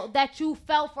his fault that you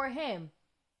fell for him?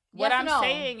 What Yes or I'm no?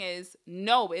 saying is,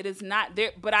 no, it is not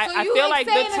there. But So I you feel ain't like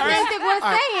the saying the same terms. thing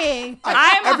we're saying.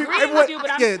 I'm Every- agreeing everyone- with you,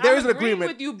 but I'm, yeah, there I'm is an agreeing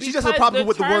agreement. with you She just has a because problem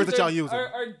with the words terms that y'all are- using.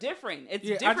 Are different. It's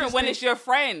Yeah, I different just when think- it's your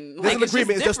friend. there's Like an it's agreement.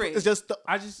 just It's different.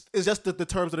 it's just the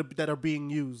terms that are being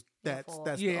used. That's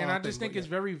Yeah, the and I thing, just think but it's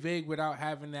very vague without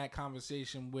having that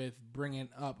conversation with bringing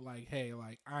up like, hey,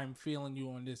 like I'm feeling you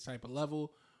on this type of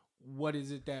level. What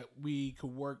is it that we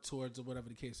could work towards or whatever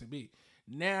the case may be?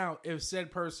 Now, if said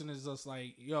person is just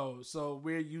like, yo, so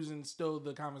we're using still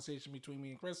the conversation between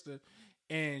me and Krista,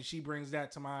 and she brings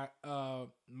that to my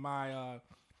my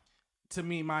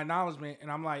acknowledgement,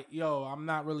 and I'm like, yo, I'm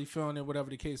not really feeling it, whatever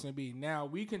the case may be. Now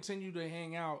we continue to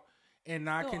hang out, and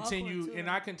I Still continue awkward, too, and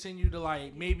right? I continue to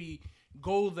like maybe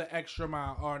go the extra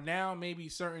mile, or now maybe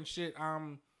certain shit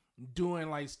I'm doing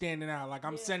like standing out, like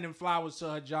I'm sending flowers to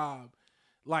her job.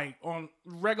 Like on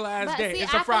regular ass But day, see,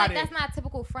 it's I a Friday. feel like that's not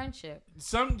typical friendship.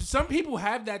 Some people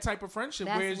have that type of friendship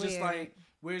That's where it's just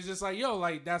weird. like yo,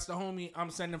 like that's the homie. I'm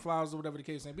sending flowers or whatever the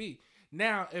case may be.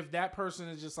 Now, if that person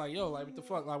is just like yo, like what the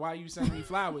fuck, like why are you sending me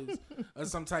flowers or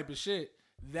some type of shit?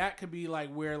 that could be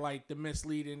like where like the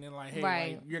misleading and like, hey,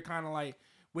 Right. like you're kind of like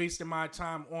wasting my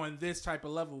time on this type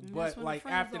of level. that's But when the like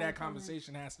friend after zone that come in.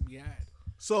 conversation has to be had.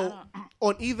 So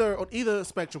on either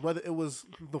spectrum, whether it was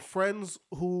the friends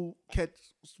who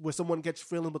where someone gets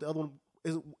feeling but the other one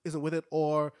isn't with it,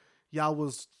 or y'all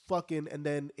was fucking and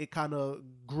then it kind of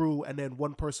grew and then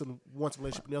one person wants a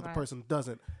relationship and the other Right. person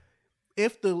doesn't.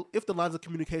 If the lines of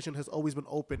communication has always been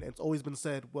open and it's always been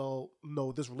said, well,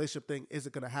 no, this relationship thing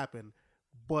isn't going to happen,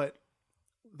 but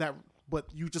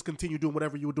you just continue doing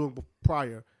whatever you were doing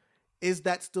prior, is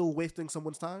that still wasting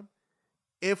someone's time?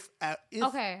 If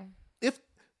Okay. if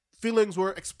feelings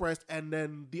were expressed and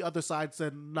then the other side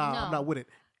said, nah, No. I'm not with it,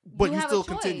 but You you have still a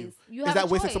choice. continue, You is have that a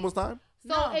wasting choice. someone's time?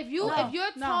 So No. if you're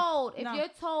No.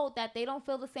 told that they don't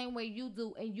feel the same way you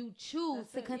do and you choose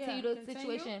That's to it. continue Yeah, the continue.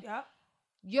 situation, Yep.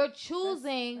 you're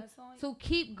choosing That's only- to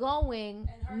keep going,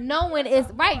 And hurting knowing yourself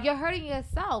it's right. more. You're hurting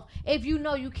yourself if you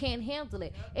know you can't handle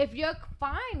it. If you're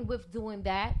fine with doing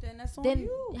that, Then that's on then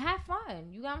you. have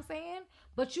fun. You know what I'm saying?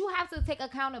 But you have to take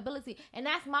accountability, and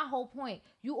that's my whole point.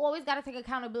 You always got to take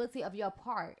accountability of your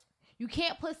part. You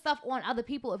can't put stuff on other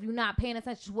people if you're not paying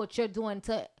attention to what you're doing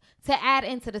to add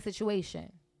into the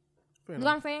situation. Fair You know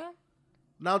what enough. I'm saying?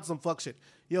 Now it's some fuck shit.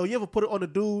 Yo, you ever put it on a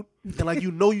dude and like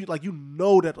you know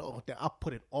that I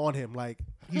put it on him, like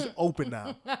he's open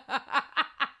now.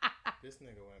 This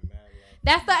nigga went mad.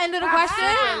 That's the end of the Super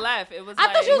question. left. It was I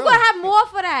like, thought you was gonna have more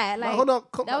for that. No, Like, hold on,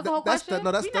 that was the whole question.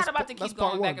 That's we're not about to that's keep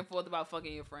part going back one. and forth about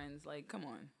fucking your friends. Like, come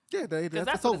on. Yeah, Because that's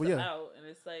that's what over. it's Yeah, about. And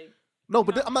it's like, no,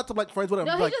 but I'm not talking like friends. Whatever.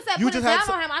 No, he like, just said you put it had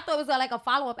down on him. I thought it was like a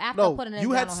follow up after No, putting it you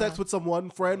down had on sex him. with someone,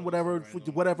 friend, whatever,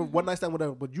 one night stand,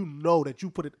 whatever. But you know that you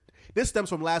put it. This stems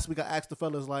from last week. I asked the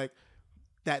fellas like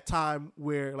that time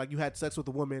where like you had sex with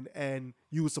a woman and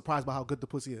you was surprised by how good the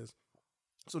pussy is.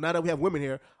 So now that we have women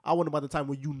here, I wonder about the time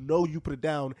when you know you put it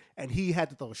down and he had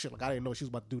to throw shit. Like I didn't know she was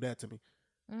about to do that to me.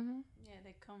 Yeah,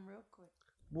 they come real quick.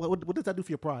 What does that do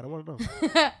for your pride? I want to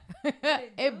know.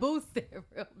 It boosts it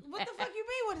real What bad. the fuck you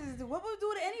mean? What does it do? What would it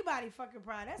do to anybody? Fucking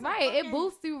pride. That's Right, like it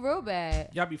boosts you real bad.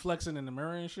 Y'all be flexing in the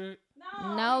mirror and shit.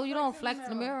 No, you don't flex in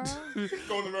the mirror. Go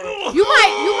in the middle. You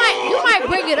might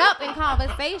bring it up in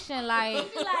conversation,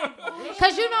 like,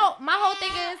 cause you know my whole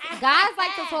thing is guys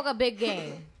like to talk a big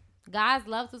game. Guys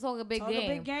love to talk a big Talk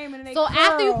game. a big game and then they So curl.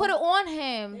 after you put it on they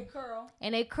him curl.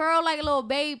 and they curl like a little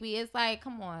baby, it's like,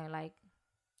 come on, like,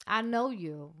 I know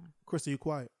you. Krista, you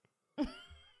quiet.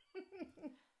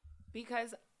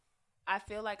 because I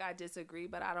feel like I disagree,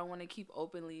 but I don't want to keep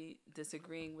openly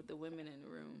disagreeing with the women in the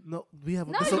room. No, we have.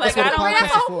 No, that's you what- that's like, what I the don't- podcast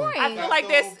that's the is whole for. point. I feel That's like the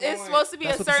this whole is point. supposed to be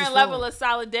That's a what this is certain for. level of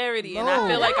solidarity, and I No.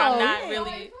 feel like I'm No, not yeah.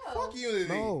 really. Fuck unity.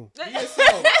 No. Be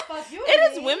yourself. Fuck you.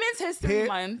 It is Women's History Here,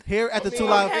 Month. here at the Okay. Two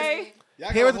Live, Okay. Y'all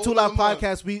here got at the a Two whole Live nother month.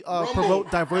 podcast, we Rumble.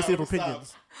 promote diversity of Alright, stop.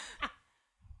 opinions.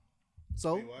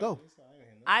 So Wait, what? go.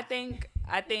 I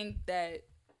think that,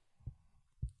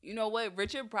 you know what,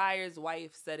 Richard Pryor's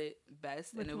wife said it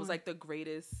best, and it was like the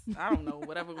greatest. I don't know,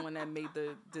 whatever one that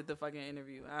did the fucking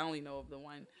interview. I only know of the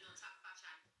one.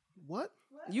 What?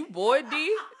 You bored,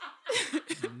 D?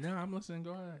 No, I'm listening.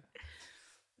 Go ahead.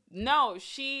 No,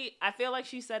 I feel like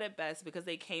she said it best because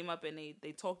they came up and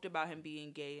they talked about him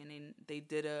being gay, and then they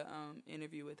did a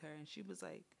interview with her, and she was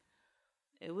like,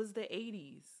 it was the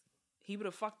 80s. He would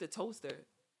have fucked the toaster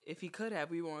if he could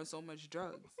have. We were on so much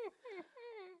drugs.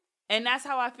 And that's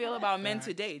how I feel about men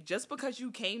today. Just because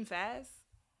you came fast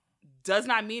does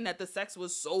not mean that the sex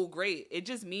was so great. It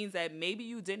just means that maybe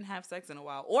you didn't have sex in a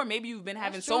while, or maybe you've been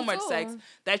having so true, much too. sex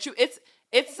that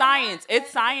it's science.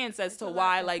 It's science as to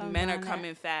why like men are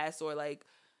coming fast or like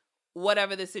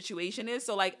whatever the situation is.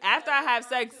 So like after I have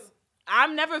sex,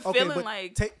 I'm never Okay, feeling but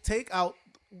like take out.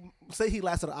 Say he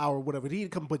lasted an hour or whatever. He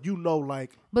didn't come, but you know,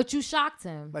 like But you shocked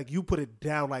him. you put it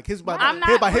down, like his I'm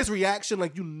not- by his reaction,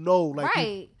 like you know, like you-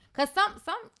 Right. Because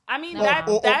some I mean No.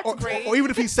 that's great. Or even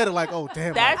if he said it, like, oh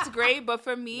damn, That's great, but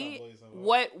for me,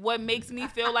 what makes me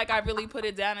feel like I really put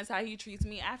it down is how he treats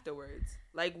me afterwards.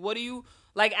 Like, what do you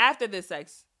like after the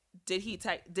sex? Did he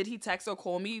text or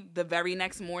call me the very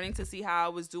next morning to see how I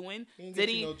was doing? Did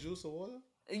he? No juice or water?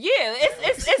 Yeah,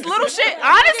 it's little shit.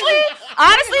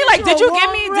 Honestly, like did you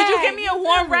give me a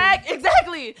warm rag?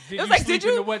 Exactly. Did It was you like sleep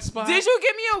in the wet spot? did you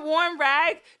give me a warm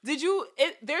rag?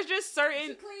 There's just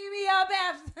certain Clean me up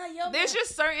after. Yo, there's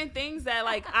just certain things that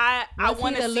like I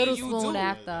want to the see little you spoon do.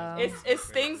 after. It's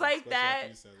things like that.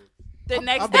 You said it. The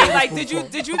next I've day, been a like, little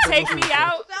did you take me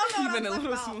out? Even a little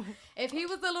about. spoon. If he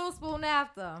was the little spoon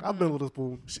after. I've been a little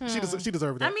spoon. She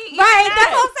deserved that. I mean, even Right, that's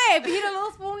that, what I'm saying. If he the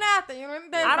little spoon after, you know what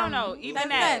I'm saying? I don't know. Even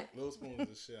that. Little spoons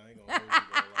is shit. I ain't gonna hold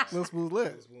you, though. Little spoon's lit.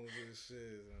 Little spoons is shit.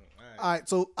 All right. All right,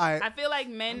 so I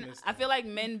feel like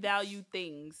men value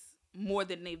things more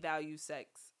than they value sex.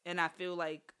 And I feel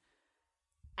like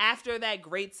after that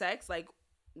great sex, like,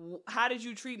 how did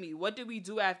you treat me? What did we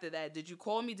do after that? Did you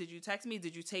call me? Did you text me?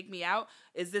 Did you take me out?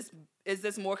 Is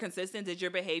this more consistent? Did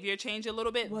your behavior change a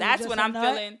little bit? That's when I'm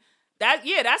feeling that.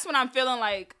 Yeah, that's when I'm feeling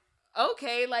like,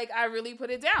 okay, like I really put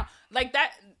it down like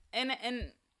that. And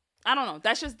I don't know.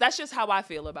 That's just how I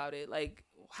feel about it. Like,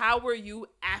 how were you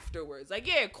afterwards? Like,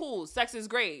 yeah, cool. Sex is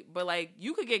great. But, like,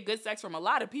 you could get good sex from a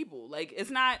lot of people. Like, it's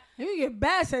not... You can get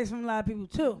bad sex from a lot of people,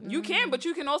 too. You can, but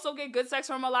you can also get good sex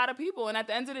from a lot of people. And at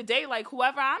the end of the day, like,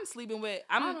 whoever I'm sleeping with...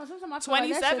 I'm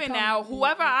 27 now.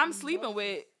 Whoever I'm sleeping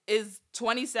with is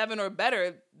 27 or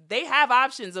better. They have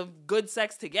options of good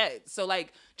sex to get. So,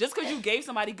 like, just because you gave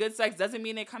somebody good sex doesn't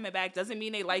mean they're coming back. Doesn't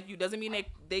mean they like you. Doesn't mean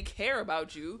they care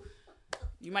about you.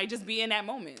 You might just be in that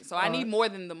moment. So I need more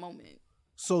than the moment.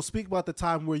 So speak about the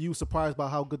time where you were surprised by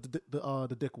how good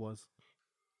the dick was.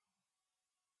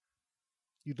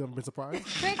 You never been surprised?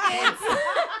 Crickets.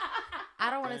 I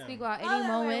don't want to speak about any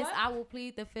moments. I will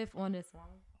plead the fifth on this one.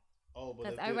 Oh, but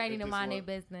because everybody need to mind their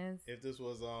business. If this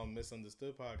was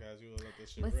Misunderstood podcast, you would let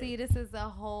this shit. But see, this is a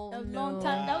whole long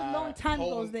time. That was a long time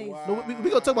ago. Those days. Wow. No, we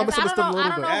gonna talk about Misunderstood a little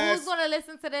bit. I don't know who's gonna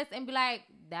listen to this and be like,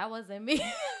 "That wasn't me."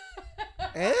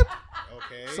 And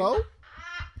okay. So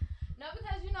no,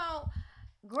 because you know.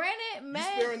 Granted,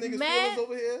 men,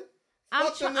 over here?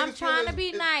 I'm trying to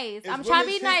be nice. I'm trying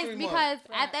to be nice because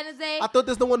at the end of the day, I thought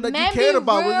there's no one that you cared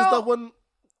about. Was this the one?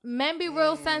 Men be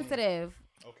real sensitive.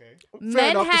 Okay.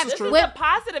 Men have this is a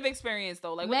positive experience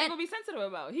though. Like, what they gonna be sensitive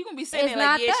about? He gonna be saying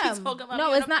like, yeah, she's talking about.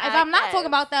 No, it's not. If I'm not talking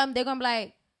about them, they're gonna be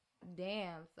like,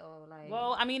 damn. So like,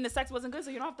 well, I mean, the sex wasn't good,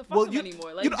 so you don't have to fuck them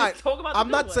anymore. Like, just talk about. I'm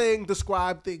not saying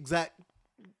describe the exact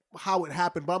how it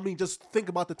happened, but I mean, just think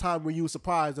about the time when you were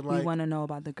surprised and like. You want to know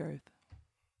about the girth?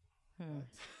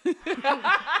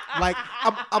 Like,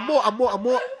 I'm more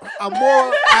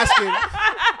asking.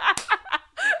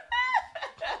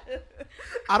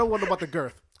 I don't want to know about the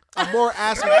girth. I'm more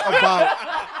asking about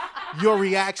your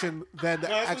reaction than the.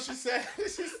 That's what she said.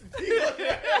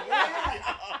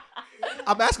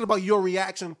 I'm asking about your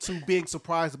reaction to being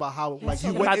surprised about how like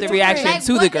you went about the reaction like,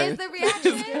 to the girth. Is the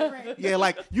reaction? Yeah,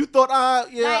 like you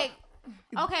thought, yeah. Like,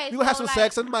 okay, you gonna have some like,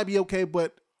 sex and it might be okay,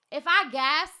 but if I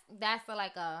gas, that's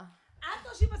like a. I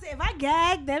thought she was saying if I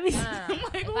gag, that means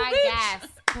if I gas,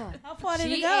 how far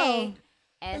did it go?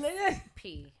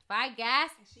 G-A-S-P. If I gas,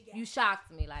 you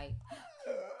shocked me. Like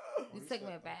you took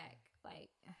me back. Like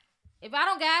if I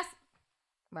don't gas,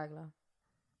 regular.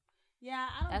 Yeah,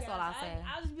 I don't. That's all I'll say.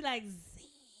 I'll just be like,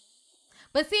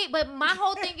 But my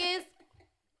whole thing is,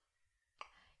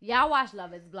 y'all watch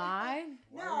Love Is Blind.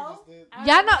 No,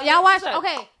 y'all watch.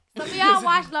 Okay, some of y'all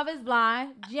watch Love Is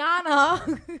Blind. Gianna,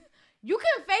 you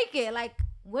can fake it. Like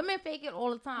women fake it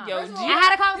all the time. Yo, I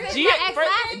had a conversation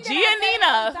with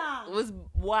Giannina was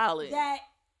wilding. That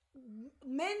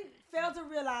men fail to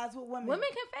realize what women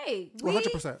can fake.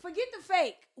 100%. Forget the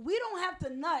fake. We don't have to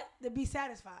nut to be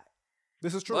satisfied.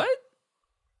 This is true.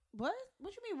 What?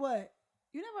 What you mean? What?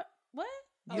 You never? What?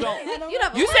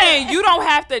 You saying you don't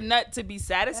have to nut to be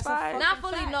satisfied? Not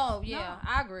fully. No. Yeah,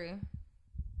 I agree.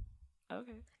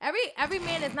 Okay. Every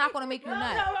man is not going to make you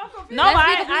nut. No,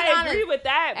 I agree with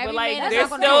that. But like, there's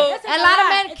still a lot of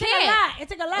men can't. It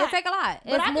take a lot.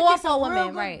 It's more for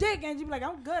women, right? Dick and you be like,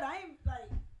 I'm good. I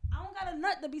don't got a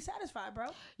nut to be satisfied, bro.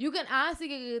 You can honestly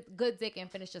get good dick and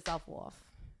finish yourself off.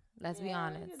 Let's be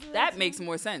honest. That makes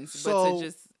more sense. So but to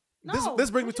just this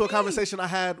brings me to a conversation I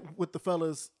had with the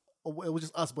fellas. It was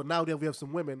just us, but now that we have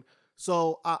some women.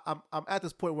 So I'm at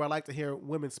this point where I like to hear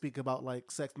women speak about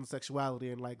like sex and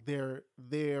sexuality and like their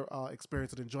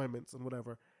experience and enjoyments and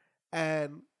whatever.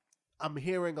 And I'm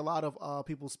hearing a lot of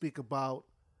people speak about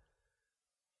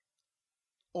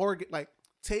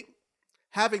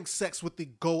having sex with the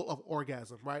goal of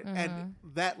orgasm, right? Mm-hmm. And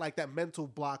that mental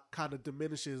block kind of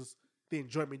diminishes the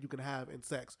enjoyment you can have in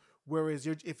sex. Whereas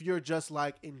if you're just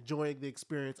like enjoying the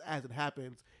experience as it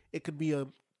happens, it could be a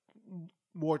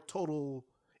more total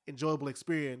enjoyable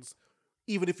experience,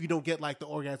 even if you don't get like the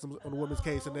orgasm in a woman's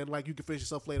case, and then like you can finish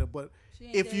yourself later. But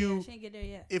if you she ain't get there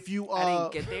yet. If you I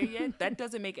didn't get there yet. That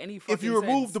doesn't make any fucking sense. If you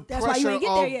remove the pressure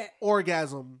of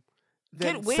orgasm,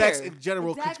 then sex in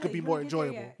general could be more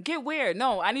enjoyable. Get where?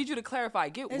 No, I need you to clarify.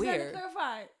 Get where?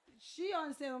 Clarify. She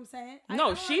understands what I'm saying.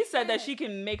 No, she said that she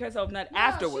can make herself nut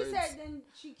afterwards. She said then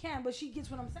she can, but she gets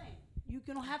what I'm saying. You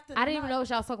don't have to. I didn't even know what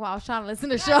y'all was talking about. I was trying to listen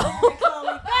to the show.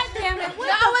 God damn it! I was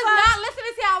not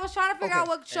listening to you. I was trying to figure out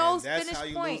what show's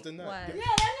finished point was.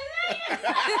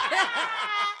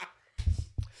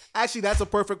 Actually, that's a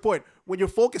perfect point. When you're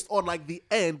focused on like the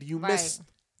end, you miss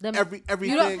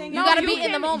everything. You gotta be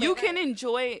in the moment. You can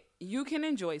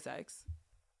enjoy sex.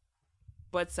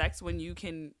 But sex when you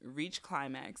can reach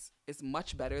climax is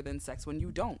much better than sex when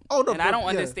you don't. Oh, no, and I don't yeah.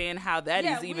 understand how that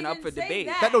is we even up didn't for say debate.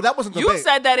 that. That wasn't You debate.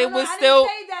 said that it No, was I still.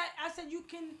 didn't say that. I said you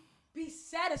can be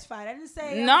satisfied. I didn't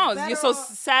say No, it's better you're so or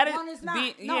sati- one is not.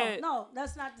 be- no, yeah. no,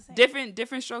 that's not the same.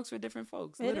 different strokes for different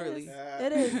folks. It Literally. is.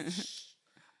 It is.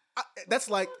 That's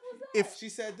like if She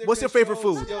said, What's your favorite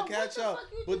different food? strokes. Yo, catch up.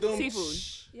 But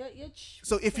Seafood.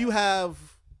 so if you have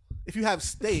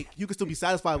steak, you can still be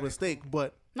satisfied with steak,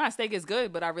 but Nah, steak is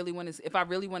good, but I really want to. If I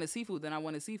really want a seafood, then I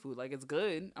want a seafood. Like it's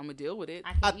good. I'm gonna deal with it.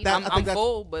 I can eat that- it. I I'm think that's-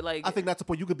 full, but like I think that's the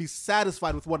point. You could be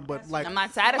satisfied with one, but like I'm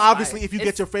not satisfied. obviously, if you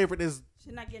It's- get your favorite is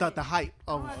She's not getting the it. height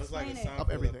of Oh, It's like a Explain it. Seinfeld Of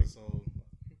everything. episode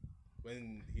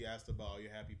when he asked about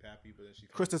your happy pappy, but then she.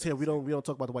 Krista's here. We don't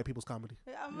talk about the white people's comedy.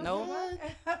 No. Not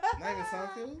even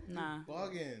Seinfeld. Nah.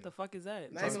 Bugging. The fuck is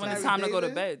that? Not That's even when it's Larry time to go to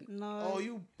David? bed. No. Oh,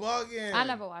 you bugging. I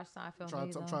never watched Seinfeld. I'm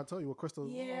either. trying to tell you what Krista.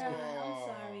 Yeah, I'm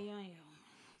sorry. You ain't.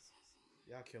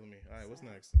 Y'all killing me. All right, what's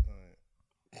next? All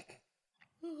right.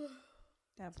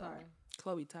 That part.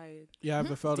 Chloe tired. You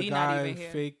ever felt a D not guy even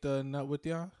here. fake the nut with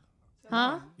y'all?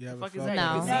 Huh? You ever Fuck is felt that?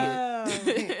 No. You can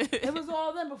see it. It was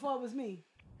all them before it was me.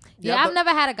 Yeah, I've I've never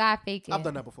had a guy fake it. I've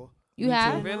done that before. You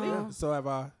have? Really? Yeah. So have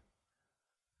I.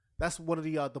 That's one of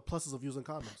the pluses of using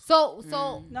condoms. So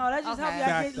No, that just help Okay. y'all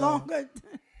Fact, get though. longer.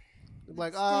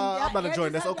 Like, yeah, I'm not yeah,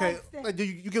 enjoying this. just Okay, have that like,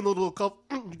 you get a little cup.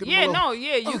 You get a Yeah, little, no,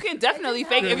 yeah, you can definitely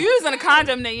fake it. If you're using a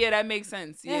condom, then yeah, that makes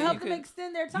sense. It Yeah, you helped them could.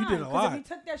 extend their time. did a 'cause lot. if he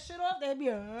took that shit off, they'd be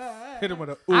Hit him with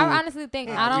a. I honestly think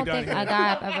I we don't done think here. a guy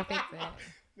have ever faked it.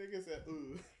 Nigga said,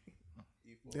 ooh.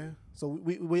 Yeah. So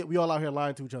we all out here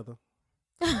lying to each other,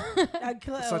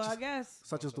 I guess.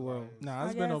 such as the world. Nah,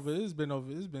 it's I been guess. over.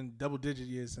 It's been double-digit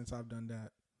years since I've done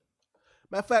that.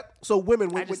 Matter of fact, so women,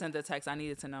 I when, just when, sent a text. I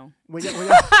needed to know. when y'all,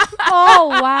 Oh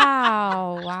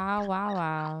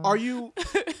wow! are you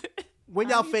when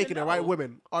y'all I need to faking it, right? know.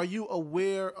 Women, are you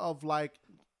aware of like,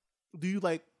 do you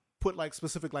like put like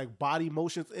specific like body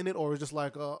motions in it, or is just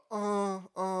like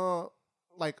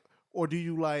like, or do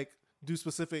you like do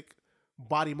specific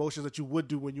body motions that you would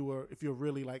do when you were if you're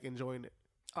really like enjoying it?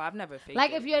 Oh, I've never faked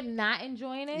Like it. if you're not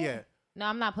enjoying it, Yeah. No,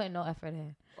 I'm not putting no effort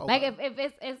in. Okay. Like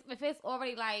if it's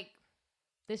already like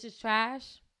this is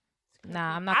trash,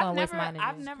 nah, I'm not gonna waste my energy.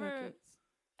 I've never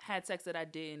had sex that I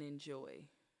didn't enjoy.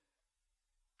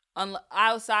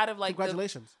 Outside of like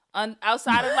Congratulations.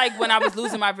 outside of like when I was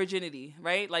losing my virginity,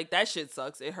 right? Like that shit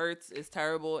sucks. It hurts. It's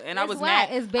terrible. And I It's was whack.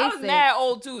 mad. It's I was basic. mad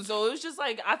old too. So it was just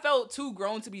like I felt too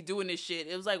grown to be doing this shit.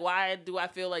 It was like, why do I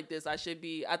feel like this? I should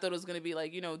be. I thought it was gonna be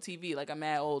like TV. Like I'm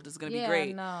mad old. It's gonna be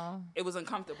great. No, It was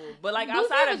uncomfortable. But like Losing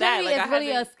outside of that, like virginity I is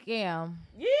really a haven't. scam.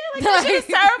 Yeah, like that shit is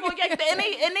terrible. Like, and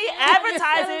they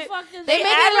advertise it. They make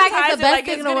it like it's the advertise best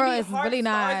thing in the gonna world. be It's heart really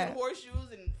stars not. And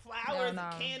horseshoes and flowers No.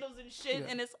 and candles and shit, Yeah.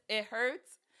 and it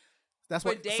hurts. That's for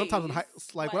what sometimes in days,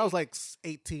 like when I was like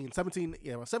 18, 17,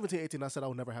 18, I said I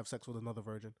would never have sex with another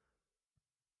virgin.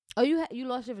 Oh, you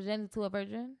lost your virginity to a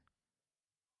virgin?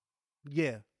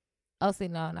 Yeah. Oh, see,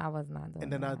 no, I was not doing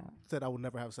And then I that. said I would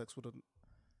never have sex with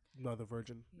another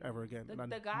virgin ever again. The,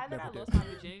 And the guy that I never lost did. my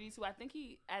virginity to, I think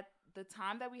he at the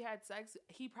time that we had sex,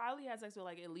 he probably had sex with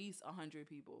like at least 100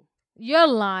 people. You're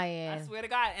lying. I swear to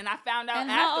God. And I found out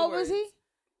And afterwards. how old was he?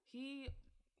 He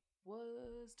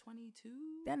was 22.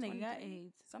 That nigga got 23,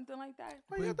 AIDS. Something like that.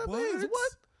 Why you Wait, got that what? AIDS?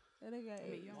 What? That nigga got I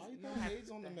mean, AIDS. you Why you don't throwing have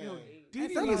AIDS on the that man? no AIDS.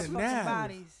 Diddy That's need a a fucking nap.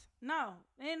 bodies. No,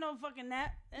 ain't no fucking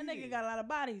nap. That nigga got a lot of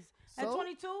bodies. At So?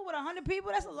 22 with 100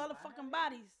 people, that's a lot of fucking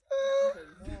bodies. No,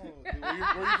 dude, were you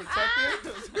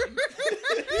protected?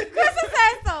 Krista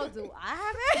said so. Do I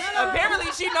have it?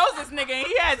 Apparently, she knows this nigga and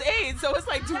he has AIDS. So it's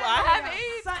like, do I have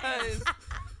AIDS? Something.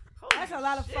 'Cause- That's a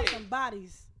lot of fucking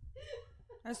bodies.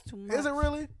 That's too much. Is it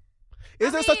really?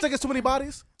 Is there such thing as too many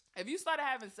bodies? If you started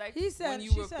having sex He said- when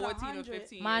you she were said 14 or 100.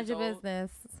 15 Mind years your old,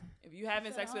 business. if you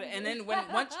having sex with it, and then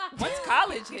once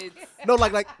college hits, No,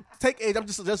 like take age. I'm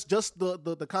just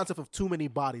the concept of too many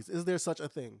bodies. Is there such a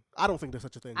thing? I don't think there's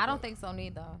such a thing. I don't but- think so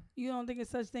neither. You don't think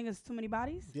it's such thing as too many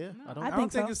bodies? Yeah, I don't. I I don't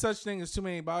think think so. it's such thing as too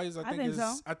many bodies. I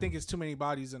think it's too many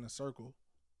bodies in a circle.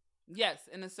 yes,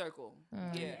 in a circle. Yeah,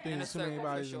 I think in a it's too many circle for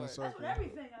bodies in sure. a circle.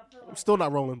 Everything I feel I'm like. still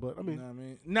not rolling, but I You mean, know what I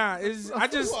mean? Nah, it's I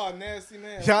just You are a nasty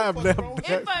man. Yeah, What the I'm fuck wrong with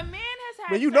never- If a man has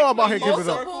had Man, you sex know I'm out with here giving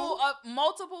up.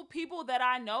 multiple people that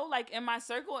I know, like in my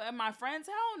circle and my friends,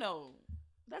 hell no.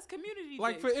 That's community.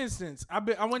 like dick. for instance, I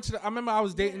remember I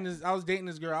was dating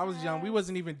this girl. I was young. We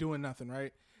wasn't even doing nothing,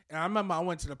 right? And I remember I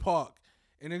went to the park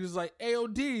and it was like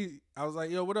AOD. I was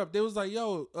like, yo, what up? They was like,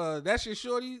 yo, that's your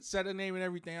shorty? Said her name and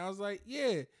everything. I was like,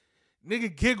 yeah.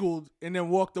 Nigga giggled and then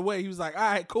walked away. He was like, all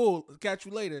right, cool. Catch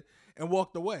you later. And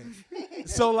walked away.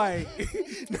 So, like...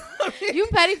 You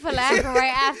petty for laughing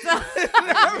right after.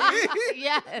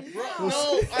 Yes. No,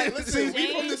 listen,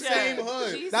 we from the same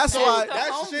hood. She's That's petty why- to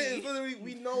That homie. shit is literally,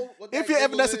 we know what If you're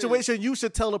ever in that giggle is. situation, you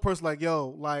should tell the person like,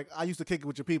 "Yo, like I used to kick it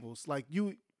with your peoples." Like you,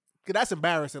 'cause that's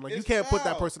embarrassing. Like you It's can't put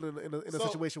that foul. person in a So,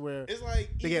 situation where It's like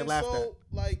They even get laughed so,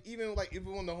 like even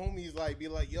when the homies like be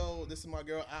like, "Yo, this is my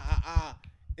girl."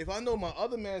 If I know my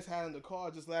other man's had in the car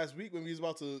just last week when we was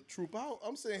about to troop out,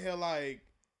 I'm sitting here like,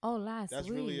 Oh, last "That's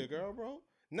week. really a girl, bro."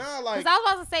 Nah, like Because I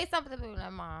was about to say something to my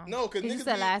mom. No, 'cause you niggas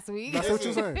said be- last week. that's what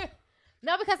you're saying.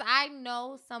 No, because I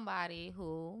know somebody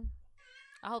who.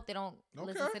 I hope they don't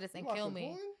listen Okay. to this and You kill watching me.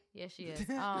 porn? Yeah, she is.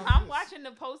 I'm watching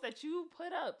the post that you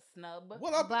put up, Snub.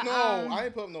 What up? But, No, I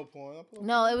ain't put up no porn. I put up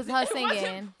No, it was her It wasn't-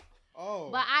 singing. Oh,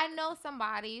 But I know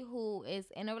somebody who is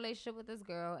in a relationship with this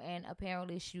girl, and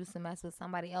apparently she used to mess with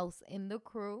somebody else in the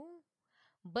crew,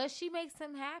 but she makes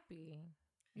him happy.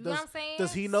 You know what I'm saying?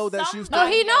 Does he know that she used to? No,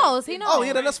 he knows. He is knows. Oh,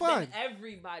 yeah, then that's different fine. than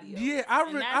everybody else. Yeah,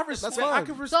 And I that's respect. the fine. I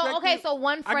can respect. So okay, it. so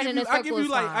one I friend in give the you, I circle give you is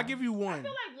like, fine. I give you I one.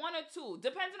 feel like one or two.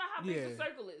 Depends on how big Yeah. the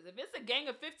circle is. If it's a gang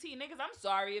of 15 niggas, I'm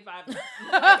sorry if I.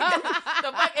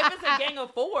 The fuck, if it's a gang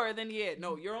of 4, then yeah,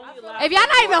 no, you're only allowed. If y'all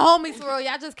not even one. homies for real,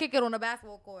 y'all just kick it on the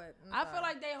basketball court. I feel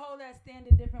like they hold that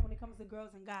standard different when it comes to girls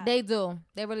and guys. They do.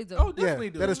 They really do. Oh, definitely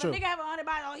do. that is If true. a nigga have 100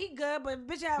 bodies, oh, he good, but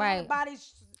bitch have Right. 100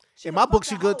 bodies. she In the my book,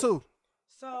 fucking she good hoe. too.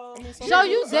 So Show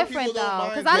you Some different people don't though,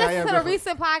 mind. because I Yeah, I listened am to the different.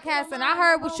 recent podcast and I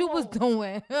heard what you was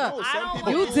doing. No, I some don't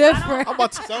people You do- different. I'm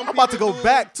about to, Some I'm about to go people do-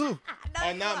 back too.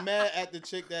 I'm not mad at the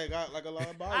chick that got like a lot of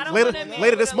I bodies. don't Later- want a man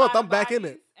later with this a month, lot I'm of back in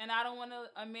bodies, it. and I don't want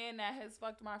a man that has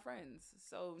fucked my friends.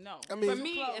 So no, I mean- for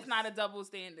me, it's not a double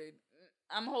standard.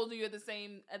 I'm holding you at the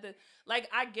same like.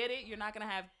 I get it. You're not gonna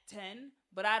have 10,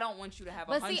 but I don't want you to have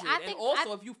But 100. see, I and think-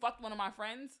 also, if you fucked one of my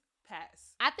friends,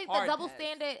 pass. I think the Hard double pass.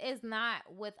 standard is not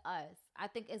with us. I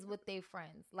think it's with their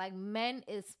friends. Like men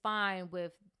is fine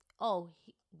with,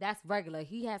 that's regular.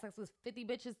 He has sex with 50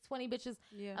 bitches, 20 bitches,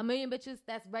 yeah. a million bitches.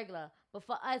 That's regular. But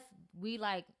for us, we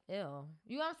like, ew.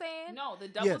 You know what I'm saying? No, the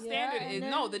double Yes. standard and is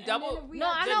then- no. The and double. then the No,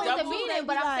 I The know what the double- meaning,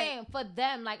 but They be I'm like- saying for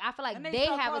them, like I feel like And they they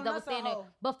start have a calling double us a standard. hoe.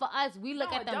 But for us, we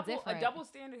look No, at them different. A double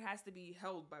standard has to be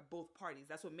held by both parties.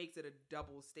 That's what makes it a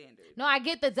double standard. No, I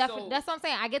get the So- that's what I'm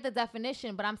saying. I get the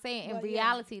definition, but I'm saying in But yeah,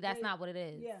 reality, that's they- not what it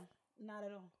is. Yeah, not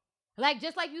at all. Like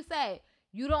just like you said,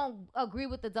 you don't agree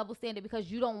with the double standard because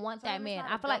you don't want that It's man.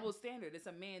 not I a feel like double standard. It's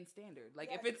a man standard. Like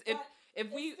Yes, if it's but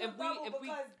if we It's still double if we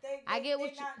because they I get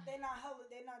what they not they're not held,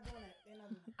 they're not doing it. They're not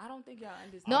doing it. I don't think y'all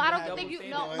understand. No, I the don't double think you.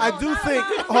 standard. No, I no, I do no, think.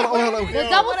 no, no. Hold on, hold on. The Yeah.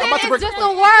 double I'm about to standard break is just the-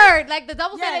 a word. Like the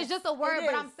double standard is Yes, just a word. it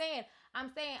But is. I'm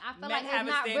saying I feel Men like have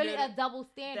it's a not really standard a double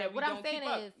standard. that we What I'm don't saying keep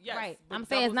up. is Yes, right. but I'm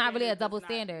saying it's double not really a standard double does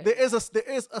not- standard.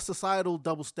 There is a societal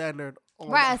double standard on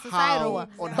Right, a societal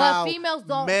one. on But how females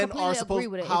don't men completely are supposed agree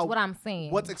with it, is how what I'm saying.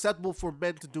 What's acceptable for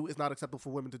men to do is not acceptable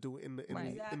for women to do in the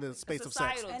Right. in the space of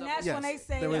sex. Societal And double that's Yes, when they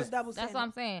say there it's is. double That's standard. what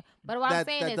I'm saying. But what I'm That-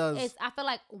 saying that does- is I feel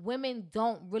like women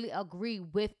don't really agree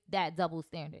with that double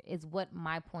standard. Is what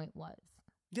my point was.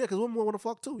 Yeah, because women want to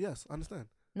fuck too. Yes, I understand.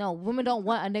 No, women don't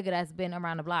want a nigga that's been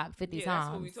around the block 50 Yeah, that's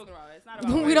what times. we talking about. It's not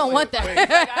about We don't want that.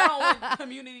 It's like, I don't want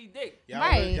community dick. Y'all,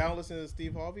 Right. y'all listen to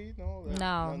Steve Harvey? No.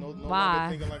 No. No Why?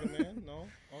 Thinking like a man? No.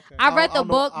 Okay. I read I the don't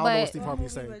know- book, I don't know what but Steve One Harvey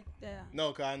is movie, saying. but, yeah.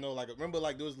 No, cause I know, like, remember,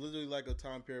 like, there was literally like a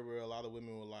time period where a lot of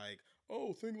women were like,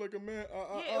 "Oh, think like a man."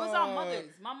 Yeah, it was our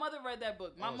mothers. My mother read that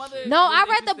book. My Oh, mother. shit. no, was I read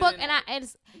the interested book in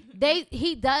and that.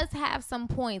 he does have some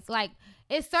points. Like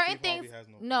it's certain Steve Harvey things. has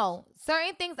no No,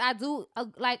 certain things I do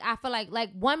like. I feel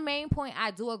like one main point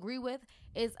I do agree with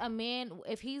is a man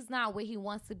if he's not where he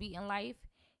wants to be in life,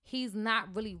 he's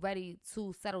not really ready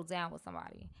to settle down with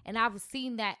somebody. And I've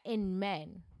seen that in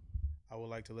men. I would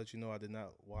like to let you know I did not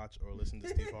watch or listen to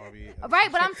Steve Harvey.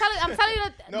 Right, but I'm telling you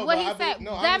No, what but he I said.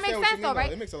 no, I That understand makes what you sense mean, though, though.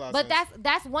 right? It makes a lot of But sense.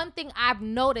 that's one thing I've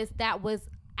noticed that was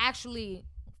actually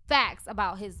facts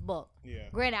about his book. Yeah.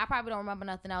 Granted, I probably don't remember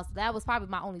nothing else. That was probably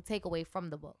my only takeaway from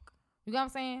the book. You know what I'm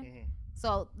saying? Mhm.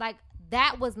 So like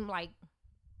that was like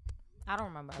I don't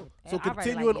remember. So I read it, like,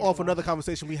 continuing years off ago. another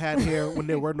conversation we had here when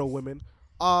there were no women,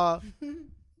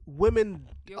 women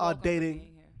You're welcome for dating.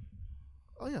 being here.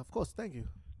 Oh yeah, of course. Thank you.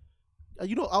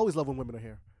 You know, I always love when women are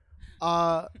here.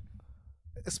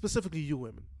 Specifically, you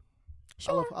women.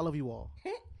 Sure. I love you all.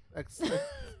 Ex- She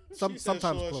said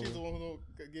sometimes sure, Chloe. she's the one who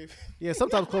gave. Yeah,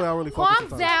 sometimes Chloe. I really fuck with Calm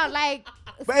sometimes. down, like.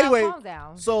 But anyway, calm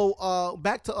down. So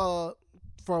back to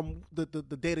from the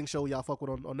dating show y'all fuck with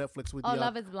on Netflix with Oh, the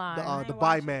Love Is Blind. the I ain't the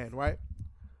By watch it. Man, right?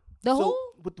 The so, who?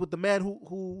 with the man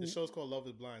who. The show's called Love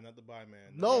Is Blind, not The Bi Man.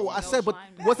 No, I said, but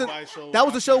Blind Man. wasn't Bi show- that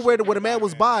was the show where the Bi man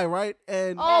was Man. bi, right?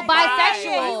 And Oh, Yeah,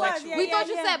 bisexual. yeah, We thought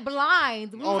you said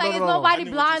blind. We Oh, was like, no, it's no, no. nobody I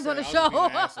knew what blind you on the said. I was being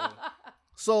an show.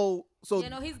 asshole. so Yeah,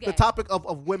 no, he's the gay. topic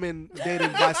of women dating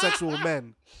bisexual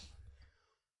men.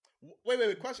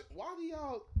 Wait. Question: why do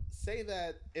y'all say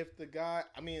that if the guy?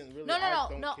 I mean, really, No, I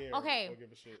don't no. care Okay. or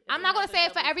give a shit. I'm not gonna say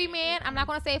it for every man. I'm not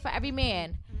gonna say it for every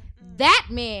man. That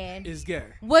man Is gay.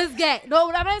 was gay.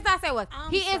 No, I'm not saying was. I'm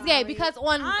He is sorry. gay because he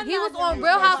was not on doing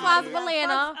Real that. Housewives of Yeah,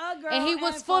 Atlanta, fuck a girl and he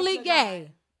was fuck fully a gay.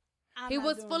 guy. I'm He not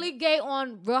was doing fully it. gay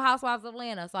on Real Housewives of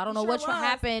Atlanta. So I don't know He what sure was.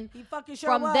 happened He fucking sure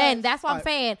from was. then. That's what I'm Alright,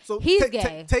 saying. So He's take,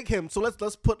 gay. Take him. So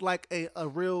let's put like a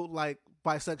real like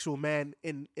bisexual man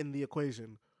in the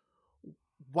equation.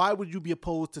 Why would you be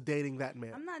opposed to dating that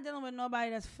man? I'm not dealing with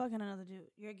nobody that's fucking another dude.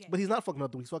 You're gay. But he's not fucking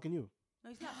another dude. He's fucking you. No,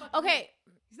 he's not fucking Okay,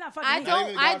 me. He's not fucking I me. don't.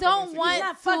 even I God don't fucking want He's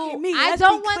not to. fucking me. I Let's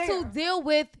don't be want clear. to deal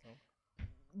with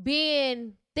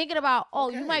being thinking about. Oh,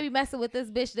 you Okay. might be messing with this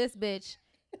bitch,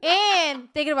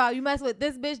 and thinking about you messing with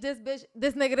this bitch, this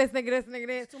nigga, this nigga,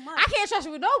 this. too much. I can't trust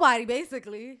you with nobody,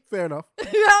 basically. Fair enough.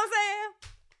 You know what I'm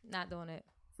saying? Not doing it,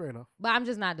 Fair enough. but I'm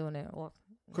just not doing it. Or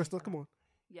Krista, come on.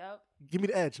 Yep. Give me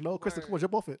the edge. No, Krista, come on, Word.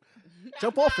 jump off it.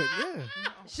 Jump off it. Yeah.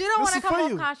 she don't This want to is come for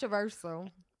off you. controversial.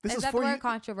 This is that for the word you.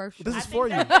 controversial? This I is think for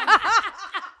you.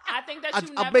 I think that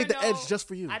you I never made the know, edge just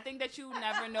for you. I think that you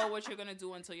never know what you're gonna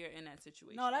do until you're in that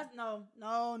situation. No, that's no.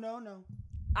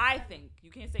 I think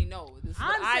you can't say no. This is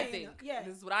what I'm I saying think. no, yeah.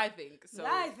 This is what I think. So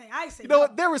I say You know no.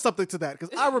 what? There is something to that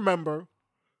because I remember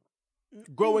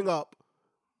growing up,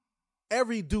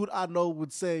 every dude I know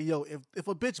would say, "Yo, if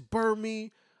a bitch burn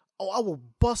me, oh, I will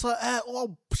bust her ass, or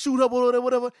I'll shoot her,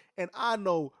 whatever." And I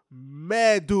know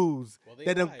mad dudes Well, they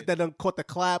that lied. done caught the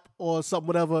clap or something,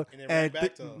 whatever, And they ran and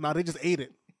back to her. nah, they just ate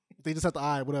it. They just have to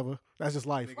eye, whatever. That's just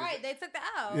life. Right, they took the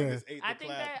L. Yeah. Just ate I the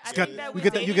think clap. that- I You think got- that you with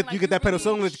get that. You dating, get like, you get that really-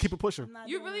 penicillin and keep it pushing. I'm not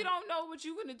you doing really it. don't know what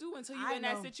you're gonna do until you're I in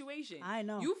that know. situation. I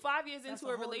know. You 5 years That's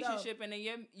into a a whole relationship and then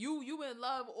you in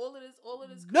love, all of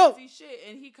this No. crazy shit,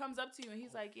 and he comes up to you and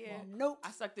he's like, yeah, Nope. I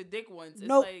sucked a dick once. It's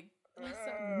Nope. like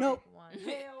Nope.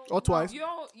 Or twice. you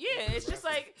don't. Yeah, it's just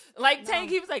like Tank.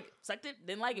 He was like sucked it,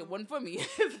 didn't like it, wasn't for me.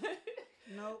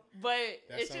 Nope. But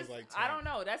That it's sounds just like I Tank. don't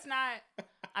know. That's not.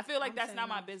 I feel like I'm that's saying not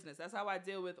my no. business. That's how I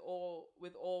deal with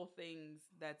all things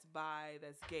that's bi,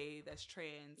 that's gay, that's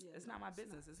trans. Yeah, it's no, not my it's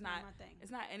business. not- It's it's not not. my thing.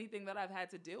 It's not anything that I've had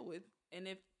to deal with. And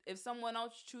if someone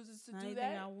else chooses to do Anything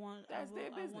that, I want, that's I their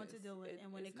will- business. I want to deal with,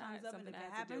 and when it's it comes not up and something if it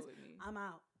that has to deal happens, with me. I'm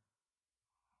out.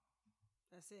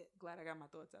 That's it. Glad I got my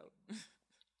thoughts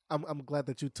out. I'm glad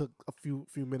that you took a few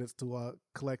minutes to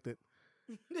collect it.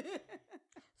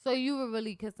 So you would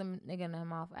really kiss a nigga in the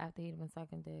mouth after he'd been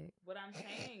sucking dick? What I'm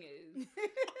saying is,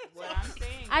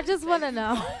 I is just that want to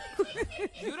know.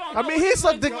 You don't. I know mean, what he you're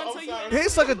sucked gonna dick. do until you're in He a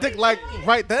ain't suck a dick like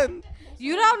right then.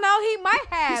 You don't know. He might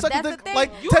have. sucked a That's dick the thing.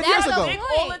 like You 10 suck years a ago. dick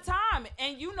all the time,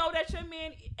 and you know that your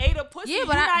man ate a pussy. Yeah, You're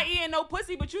but not eating no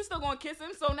pussy, but you still gonna kiss him.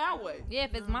 So now what? Yeah,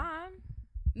 if it's mine.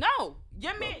 No,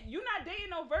 your man. You're not dating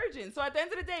no virgin. So at the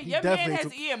end of the day, He your man definitely has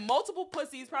took- eaten multiple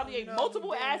pussies, probably ate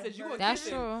multiple asses. You gonna That's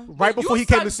kiss him. true. Right But before you he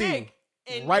came suck to see you. dick,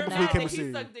 and Right you're before he mad came that to see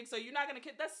you. sucked dick, so you're not gonna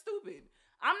kiss. That's stupid.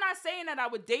 I'm not saying that I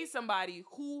would date somebody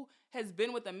who has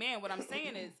been with a man. What I'm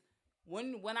saying is,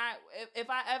 if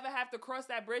I ever have to cross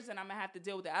that bridge, then I'm gonna have to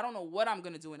deal with it. I don't know what I'm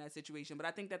gonna do in that situation, but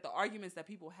I think that the arguments that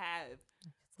people have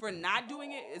for not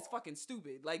doing it is fucking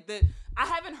stupid. Like I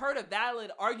haven't heard a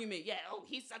valid argument yet. Oh,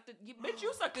 he sucked it. Bitch,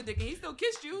 you sucked a dick and he still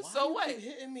kissed you. Why So you what? keep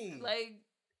hitting me? Like,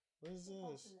 What is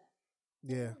this?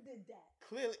 Yeah.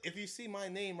 Clearly, if you see my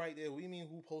name right there, what do you mean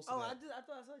who posted Oh, that? I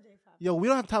thought I saw J5. Yo, we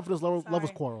don't have time for this lovers Sorry.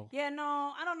 quarrel. Yeah,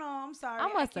 no, I don't know. I'm sorry. I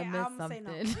must have can't- missed I'm gonna say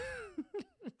something. no.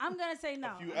 I'm gonna say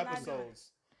no. A few I'm not doing it.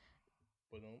 episodes.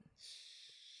 But don't.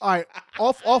 All right,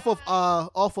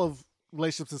 off of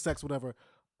relationships and sex, whatever.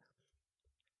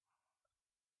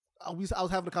 I was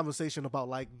having a conversation about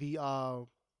like the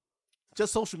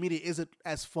just social media isn't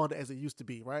as fun as it used to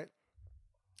be, right?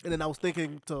 And then I was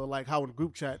thinking to like how in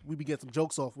group chat we be getting some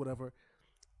jokes off, whatever,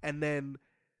 and then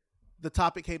the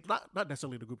topic came not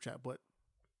necessarily the group chat, but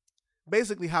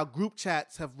basically how group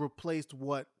chats have replaced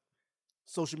what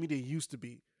social media used to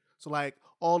be. So like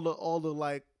all the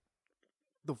like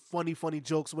the funny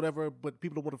jokes, whatever, but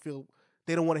people don't want to feel.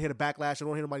 They don't want to hear the backlash. They don't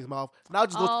want to hear nobody's mouth. Now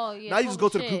just go. Oh, yeah, now you just go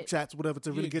to the talking group chats, whatever,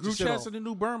 to really Yeah, get your group shit chats off. are the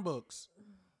new burn books.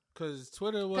 Cause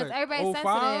Twitter, what? 'Cause everybody's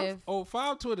 05? sensitive.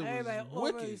 05 Twitter Everybody was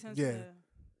overly wicked. sensitive.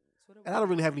 And I don't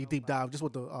really have any deep dive. Just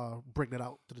want to bring that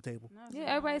out to the table. No, Yeah,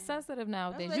 everybody's sensitive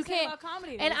nowadays. That's You what they say can't. about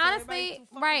comedy. They And say everybody's honestly, too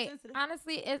fucking right? sensitive.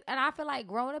 Honestly, and I feel like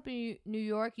growing up in New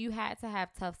York, you had to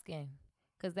have tough skin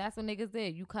Cause that's what niggas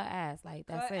did. You cut ass, like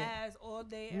that's Cut it. ass all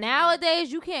day. every day.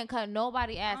 Nowadays, you can't cut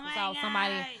nobody ass Oh my without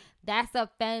somebody God. that's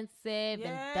offensive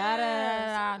and da da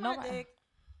da. Suck my Nobody. dick.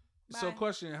 So, Bye.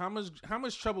 question: How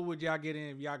much trouble would y'all get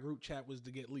in if y'all group chat was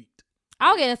to get leaked?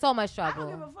 I'll get in so much I don't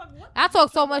give a trouble. fuck what I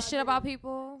talk so the much fuck shit I about do.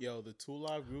 people. Yo, the 2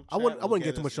 Live group I chat. wouldn't will get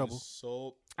get too much us in trouble.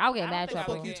 So, I'll get I mad don't think I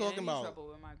trouble. would you get talking any about? trouble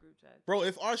with my group chat. bro,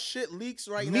 if our shit leaks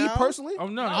right Me now, personally, Oh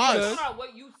no, Us. he I'm does. talking about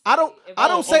what you say. I don't- If I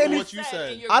don't what say you any- what you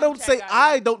said. in your I group don't chat say got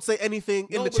I leaked. don't say anything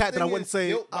in No, the but chat that I thing wouldn't is, say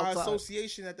guilt by outside.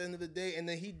 association at the end of the day, and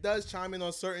then he does chime in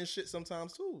on certain shit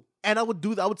sometimes too. And I would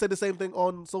do that. I would say the same thing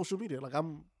on social media. Like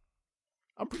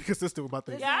I'm pretty consistent with my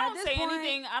things. Listen, Yeah, I at don't this say point-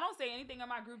 anything. I don't say anything in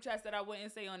my group chats that I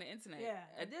wouldn't say on the internet. Yeah.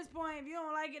 At this point, if you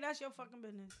don't like it, that's your fucking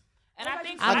business. And I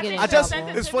think, I'll I get think in the trouble.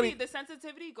 sensitivity, It's funny. the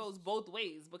sensitivity goes both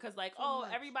ways because, like, Too oh,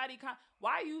 much. everybody,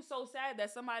 why are you so sad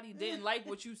that somebody didn't like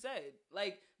what you said?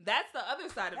 Like, that's the other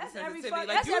side of That's the every sensitivity. fuck-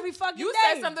 Like, that's you, every fucking you day.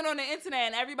 said something on the internet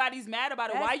and everybody's mad about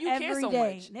it. That's Why you care every so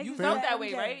day. much? Niggas You do felt that that every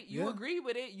way, day. right? You Yeah. agree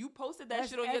with it. You posted that That's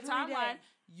shit on your every timeline. day.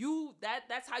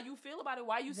 That's how you feel about it.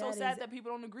 Why you so That sad is that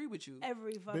people don't agree with you?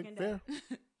 Every fucking Big day.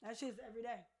 fair. That shit's every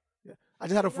day. I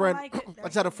just had a You don't friend. like it, I that's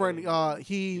just had a your friend. You're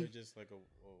He just like a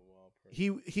wild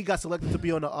person. he got selected to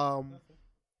be on the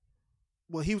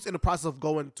Well, he was in the process of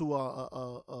going to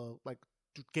a like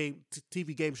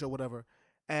TV game show, whatever,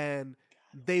 and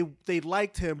they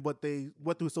liked him, but they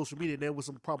went through social media and there was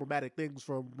some problematic things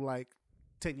from like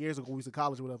 10 years ago when he was in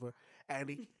college or whatever. And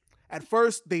he, at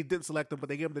first they didn't select him, but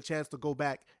they gave him the chance to go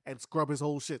back and scrub his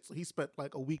whole shit. So he spent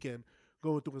like a weekend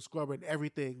going through and scrubbing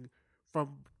everything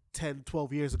from 10,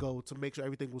 12 years ago to make sure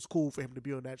everything was cool for him to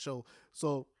be on that show.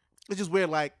 So it's just weird,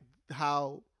 like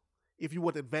how if you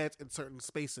want to advance in certain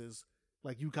spaces,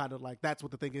 like you kind of like that's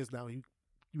what the thing is now. You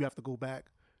have to go back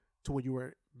to when you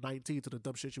were 19 to the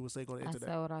dumb shit you were saying on the I internet.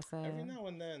 said what I Every said. now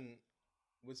and then,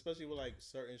 especially with like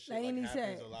certain shit Like like he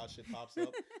happens, said. a lot of shit pops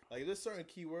up. Like there's certain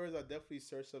keywords. I definitely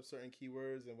searched up certain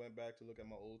keywords and went back to look at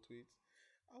my old tweets.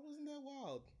 I wasn't that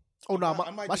wild. Oh no, I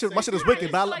might my just shit say- is Yeah, wicked,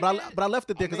 it's but like I, that. but I left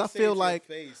it there I because may I say feel it to your like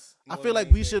face I more feel than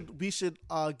like we anything.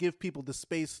 should give people the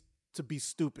space to be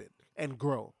stupid and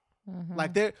grow. Mhm.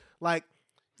 Like they're like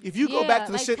if you go Yeah, back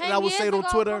to the like shit that 10 I was years saying on ago,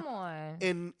 Twitter come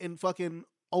on. in fucking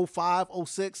 05,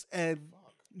 06 and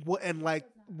like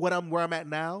where I'm at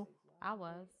now. I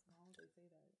was.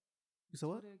 You said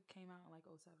what? Twitter came out in like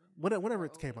 07. Whenever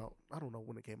it Or came 08. out, I don't know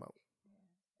when it came out.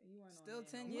 You weren't on Still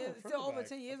there, 10 no. years. No, Still over further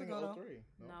 10 back. years I think ago, though. 03.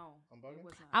 No, I'm it bugging.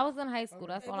 was not. I was in high school.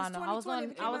 That's If all I it's know. I was 2020,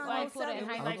 on. it I was came on out Twitter in 07.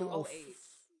 high I was school. on 08.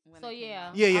 when So it came yeah.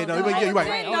 out. Yeah, I no, was you're in right. high You're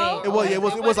right. school. No, It was yeah, it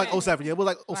was Right. like 07. Yeah, it was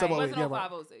like 07. It wasn't Yeah, right.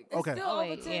 05, 06. It's Okay. still Oh, over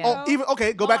wait, 10. yeah. Oh, even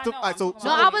okay. Go No, back I to know, all right. So I'm No, talking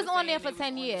I about was you on saying there they for was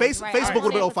 10 on years. there. Facebook right? would've I been was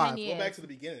on there 05. for 10 Go back years. to the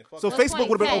beginning. Fuck So that. Facebook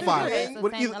would've been 2010. 05. So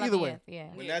When 10, either 11 way. years, yeah.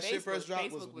 When Yeah, that shit first dropped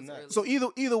Facebook was nuts. So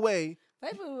either way,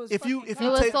 Facebook was if you fucking if It you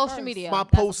was take social first. media. my That's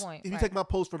the post, point, if you right. take my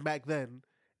post from back then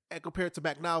and compare it to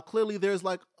back now, clearly there's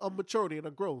like a maturity and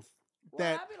a growth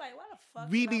that I'd be like, why the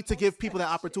fuck we would I need to post give people that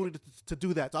shit? opportunity to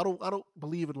do that. So I don't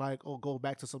believe in like go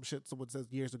back to some shit someone says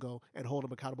years ago and hold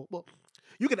them accountable. Well,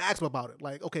 you can ask them about it.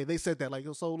 Like okay, they said that. Like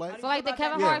so like So like the about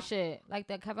Kevin that? Hart shit, like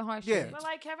the Kevin Hart Yeah. shit. But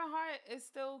like Kevin Hart is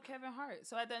still Kevin Hart.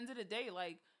 So at the end of the day,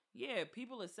 like, yeah,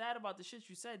 people are sad about the shit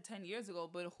you said 10 years ago,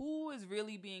 but who is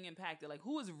really being impacted? Like,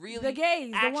 who is really The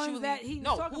gays, the actually, ones that he was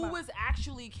no, talking who about. was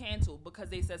actually canceled because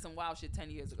they said some wild shit 10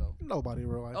 years ago? nobody in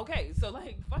real life. Okay, so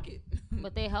like, fuck it.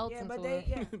 But they held Yeah, him but to they, it.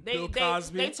 yeah. Bill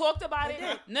Cosby. They talked about They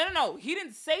it. did. No. He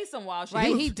didn't say some wild shit. Right,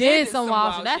 he did did some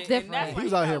wild shit. That's and different. why He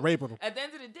was out here out. raping them. At the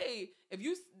end of the day, if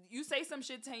you say some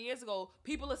shit 10 years ago,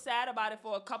 people are sad about it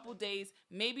for a couple days,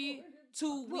 maybe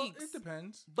 2 Well, weeks. it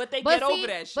depends. But they But get see, over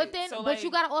that shit. but then, so, but like,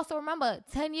 you gotta also remember,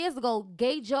 10 years ago,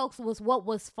 gay jokes was what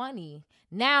was funny.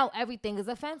 Now everything is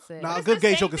offensive. Nah, a it's good the gay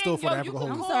same joke is still thing. funny. Yo, you Africa can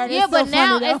Holy. call- sorry, Yeah, It's but so now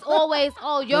funny, though. it's always,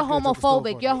 oh, you're Good gay joke is still homophobic.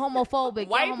 funny. You're homophobic.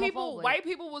 white you're people homophobic. white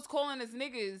people was calling us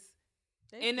niggas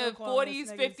They in the still call us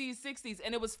 40s, niggas. 50s, 60s,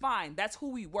 and it was fine. That's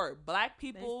who we were. Black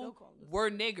still people call us were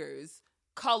niggers,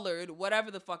 colored, whatever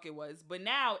the fuck it was. But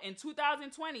now in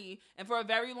 2020, and for a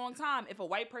very long time, if a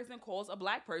white person calls a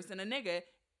black person a nigga,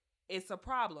 it's a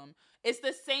problem. It's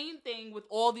the same thing with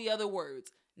all the other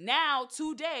words. Now,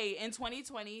 today in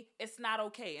 2020, it's not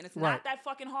okay. And it's Right. not that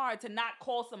fucking hard to not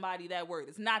call somebody that word.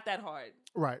 It's not that hard.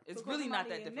 Right. It's To call really not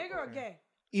somebody that a difficult. Nigga or gay?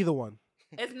 Either one.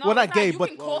 It's no, Well, not it's gay, you but-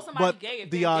 can call somebody but gay if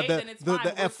the, they're gay, the- then it's the fine.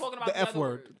 but F- we're talking about the the F other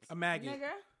word. words. A maggot.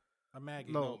 Nigga? A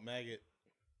maggot. No. No, maggot.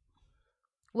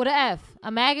 With an F.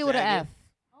 A maggot with an F. Jagged.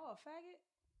 Oh,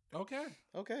 a faggot? Okay.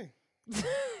 Okay.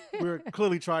 We're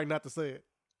clearly trying not to say it.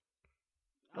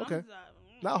 Okay.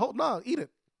 No, eat it.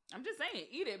 I'm just saying,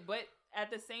 eat it. But at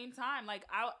the same time, like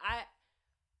I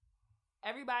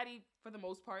everybody for the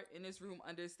most part, in this room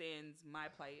understands my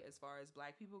plight as far as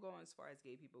black people go and as far as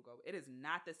gay people go. It is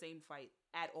not the same fight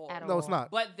at all. No, it's not.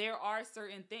 But there are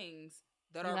certain things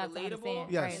that You are have to relatable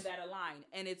understand, Yes. and that align.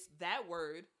 And it's that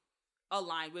word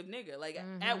aligned with nigga. Like,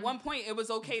 at one point, it was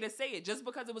okay to say it. Just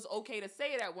because it was okay to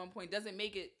say it at one point doesn't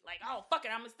make it like, oh, fuck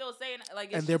it, I'm still saying it. Like,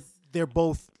 it's And just, they're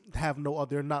both have no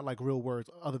other. They're not like real words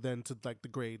other than to like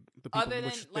degrade the people other than,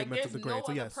 which like, they meant there's to no degrade.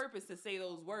 So other yes, purpose to say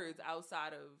those words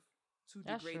outside of to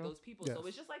That's degrade true. those people. So Yes.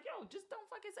 it's just like, yo, just don't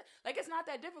fucking say. Like, it's not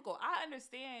that difficult. I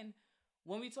understand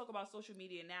when we talk about social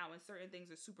media now and certain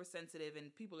things are super sensitive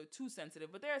and people are too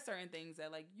sensitive, but there are certain things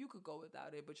that, like, you could go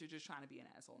without it, but you're just trying to be an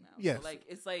asshole now. Yes. So, like,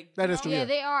 it's like, That you is know? true. Yeah, Yeah.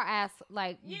 they are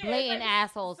Yeah, blatant like,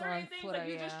 assholes certain on things, Twitter. like,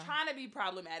 you're yeah. just trying to be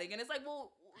problematic, and it's like,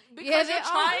 well, because Yeah, they you're are.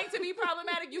 trying to be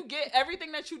problematic, you get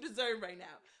everything that you deserve right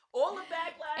now. All the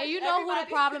backlash, And you know who the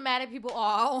everybody- problematic people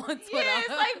are on Twitter. Yeah, it's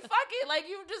like, fuck it, like,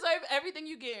 you deserve everything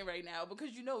you're getting right now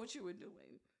because you know what you were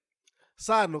doing.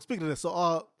 Side note, speaking of this,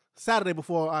 so Saturday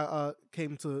before I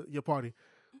came to your party,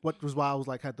 what was why I was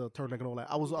like had to turn neck and all that.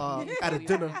 I was at a You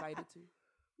dinner. were invited to.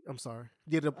 I'm sorry.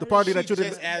 Yeah, the party that you just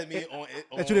didn't. added me on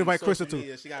that you didn't invite social Krista to.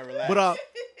 media. She got relaxed. But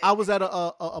I was at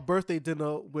a birthday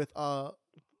dinner with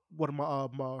one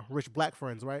of my rich black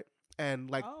friends, right?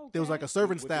 And like Oh, there was like okay. a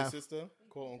serving with your staff, sister,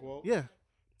 quote unquote. yeah,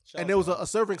 Shout and there was out. a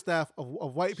serving staff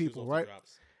of white She was people, off the right?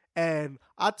 drops. And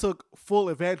I took full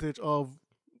advantage of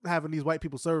having these white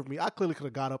people serve me. I clearly could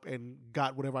have got up and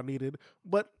got whatever I needed,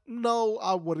 but no,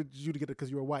 I wanted you to get it because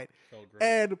you were white. Felt great.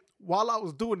 And while I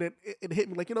was doing it, it hit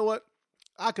me like, you know what?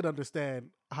 I could understand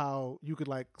how you could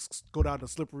like go down the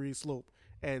slippery slope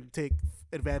and take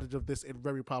advantage of this in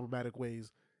very problematic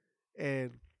ways.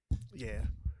 And yeah,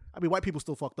 I mean, white people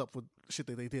still fucked up for shit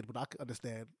that they did, but I could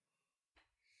understand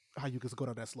how you could go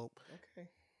down that slope. Okay.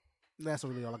 And that's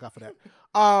really all I got for that.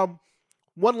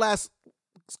 One last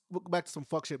look back to some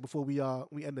fuck shit before we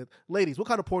end it. Ladies, what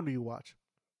kind of porn do you watch?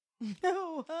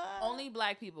 No. Only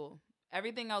black people.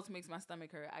 Everything else makes my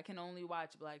stomach hurt. I can only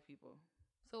watch black people.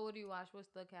 So what do you watch? What's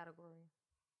the category?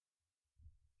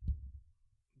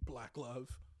 Black love.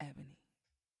 Ebony.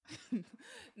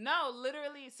 No,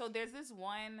 literally. So there's this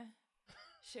one.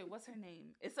 Shit, what's her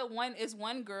name? It's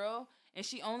one girl, and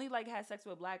she only like has sex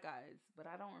with black guys, but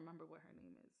I don't remember what her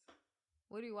name is.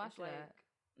 What do you watch It's like, that?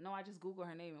 no, I just Google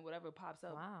her name and whatever pops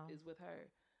up Wow. is with her.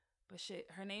 But shit,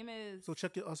 her name is. So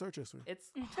check your search history.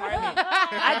 It's Harley.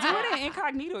 I do it in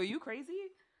incognito. Are you crazy?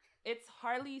 It's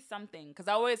Harley something. Because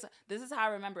this is how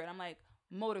I remember it. I'm like,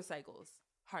 motorcycles,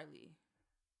 Harley.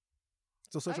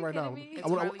 So search Are it you right now. kidding me? I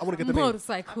want to get the name.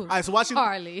 Motorcycle. All right, so while she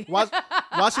Harley. while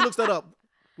she looks that up,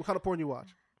 what kind of porn you watch?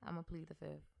 I'm gonna plead the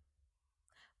fifth.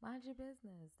 Mind your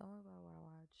business. Don't worry about what I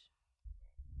watch.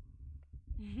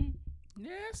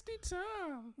 Nasty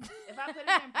time. If I put it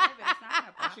in private, it's not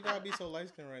gonna pop She gotta be so light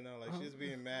skinned right now. Like she's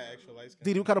being mad extra light skinned.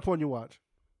 Didi, what kind of porn you watch?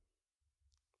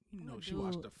 You know Oh, she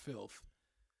watched dude. the filth.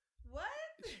 What?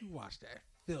 She watched that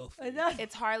filth.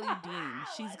 It's Harley Dean.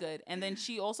 She's good. And then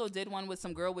she also did one with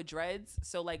some girl with dreads.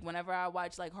 So like whenever I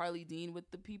watch like Harley Dean with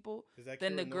the people, Is that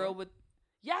then the Kira girl Noir? with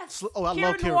yes, Oh, I Kira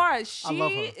love Kira. Noir. She I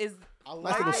love her. is I Nice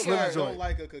like little her. slim I joint. don't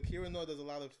like her because Kira Noir does a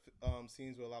lot of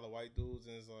scenes with a lot of white dudes,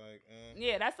 and it's like,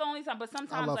 yeah. That's the only time. But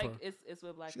sometimes love like her. it's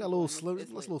with black. She got a people little and slim, it's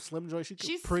nice lit. little slim joint.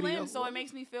 She's pretty. slim, so it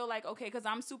makes me feel like okay, because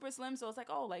I'm super slim, so it's like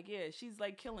oh, like yeah, she's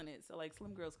like killing it. So like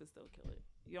slim girls could still kill it.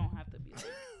 You don't have to be like,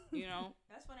 you know.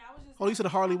 That's funny. I was just. Oh, you said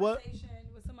having a Harley what? conversation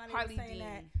With somebody Harley was saying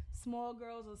that Dean. small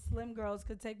girls or slim girls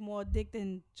could take more dick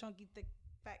than chunky, thick,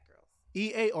 fat girls.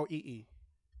 EA or EE?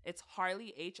 It's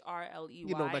Harley HRLEY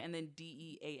You know, like- and then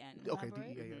DEAN. Okay,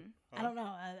 Elaborate. DEA. Mhm. I don't know.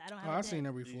 I don't have. Oh, a I've dick. seen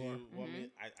her Did before. you want me?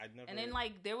 I never. And then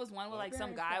like there was one with like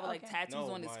some Very guy fat, with like okay. tattoos No,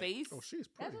 on his my- face. Oh, she's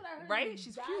pretty. That's what I heard. Right? you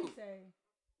She's guys cute. Say.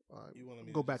 All right, You wanted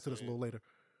me go to back just to this a say little it. later.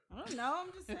 I don't know.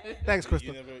 I'm just saying. Thanks, You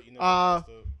Krista. never Uh,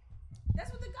 understood.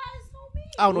 That's what the guys told me.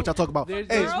 I don't know what y'all talking about. There's,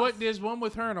 Hey, there's one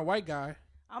with her and a white guy.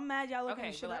 I'm mad y'all looking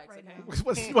Okay, shit relax, up right okay.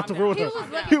 now. he about to ruin He her. was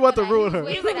looking He about to for that. ruin He her.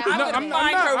 was waiting for that. I'm No, gonna I'm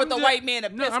find not. her with I'm the just- white man to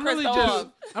No, piss I'm really Krista just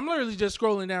off. I'm literally just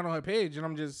scrolling down on her page and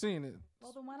I'm just seeing it.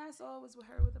 Well, the one I saw was with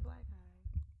her with the black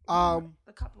guy.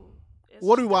 The couple. It's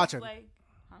What are we just watching? like-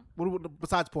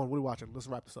 Besides porn, what are we watching? Let's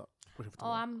wrap this up.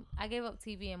 Oh, I gave up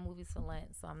TV and movies for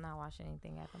Lent, so I'm not watching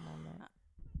anything at the moment.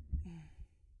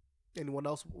 Anyone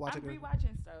else I'm watching?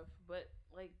 rewatching stuff, but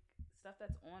like stuff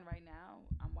that's on right now.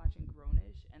 I'm watching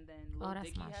Grownish, and then Lil Oh, that's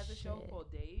Dicky my has a show shit. called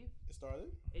Dave. It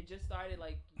started. It just started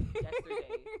like yesterday,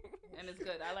 and it's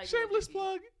good. I like Lil Shameless Dicky.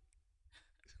 plug.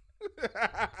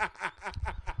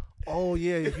 Oh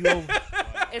yeah, you.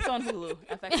 It's on Hulu.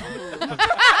 FX on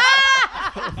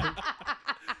Hulu.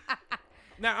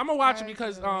 Now I'm gonna watch it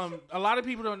because a lot of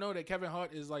people don't know that Kevin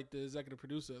Hart is like the executive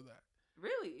producer of that.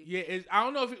 Really? Yeah, I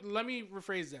don't know if. Let me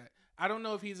rephrase that. I don't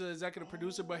know if he's an executive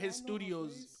producer, but his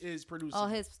studios is producing. Oh,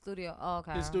 his studio. Oh,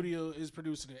 okay. His studio is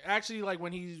producing it. Actually, like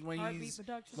when he's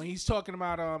talking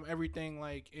about everything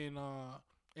like in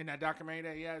that documentary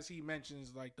that he has, he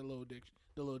mentions like the Lil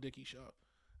Dicky show.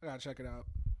 I gotta check it out.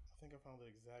 I think I found the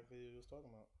exact video you was talking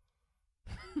about.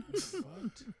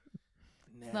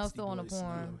 Smells still on the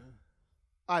porn.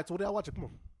 All right, so what are y'all watching? Come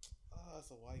on.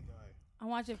 That's a white guy. I'm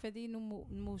watching 50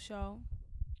 new show.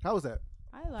 How was that?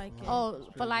 I like it. Oh,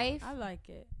 for life. I like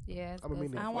it. Yeah. it's I'm a good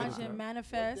mean stuff. I'm What watching is that?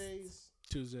 Manifest.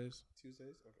 Tuesdays.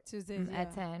 Tuesdays? Okay. Tuesdays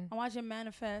At yeah. 10. I'm watching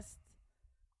Manifest.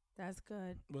 That's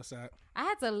good. What's that? I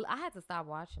had to stop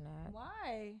watching that.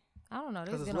 Why? I don't know.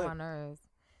 They 'Cause was it's getting on my lit. nerves.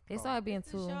 They started being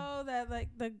The too. show that like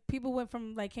the people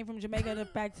came from Jamaica to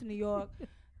back to New York.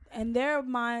 And their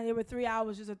mind, it were 3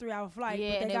 hours, just a 3-hour flight.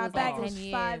 Yeah, but and they it got was back, like it was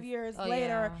 10 5 years. years Oh, later.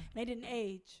 yeah. And they didn't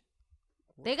age.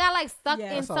 They got like stuck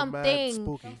Yeah. in That sound mad something,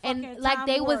 spooky. and Fucking like time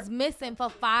they was warp. missing for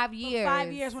 5 years. For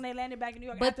 5 years when they landed back in New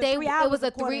York. But After they 3 hours it was a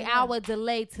according to 3-hour them.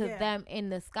 delay to Yeah. them in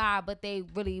the sky, but they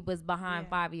really was behind Yeah.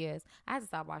 5 years. I had to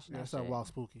stop watching Yeah, that that sound shit. wild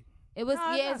spooky. It was No,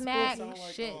 it's yeah, it's not mad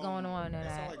spooky. shit going on in That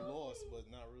that. sound like Lost,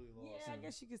 but not really Lost. Yeah, I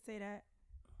guess you could say that.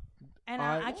 And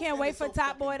Alright. I can't Those wait niggas for so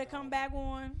Top Boy fucking to come dumb. back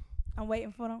on. I'm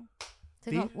waiting for them.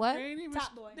 To come- what? They didn't even.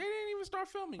 Top Boy. They didn't even start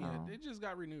filming Oh. yet. They just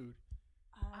got renewed.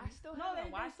 I still No, haven't they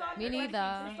watched started- that. Me Everybody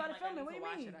neither. keeps They started saying, like, I filming. What need do to you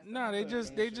watch mean? it. I still No, haven't. they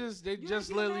just read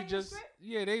the literally just manuscript?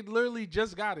 yeah, they literally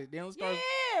just got it. They don't start.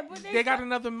 Yeah, but They got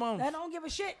another month. They don't give a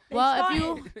shit. They Well, started. if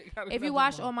you They got if you another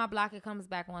watch month. On My Block, it comes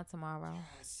back on tomorrow.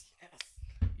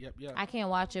 Yep. I can't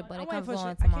watch it, but I'm it waiting comes for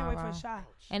on I can't wait for tomorrow. a shot.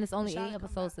 And it's only Shot 8 come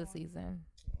episodes back this on. season.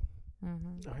 All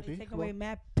right, They D, take come away on.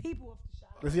 mad people off the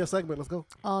shot. This is your segment. Let's go.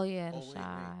 Oh yeah, the Oh, wait,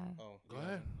 shy. wait. Oh, Go yeah.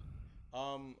 ahead.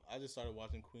 I just started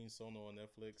watching Queen Sono on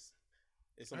Netflix.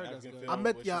 It's some I heard that's African good. film. I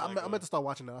meant where yeah, she's I like meant to start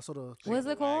watching that. I saw the. she What's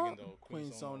got it the wagon, called? though.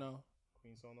 Queen Sono.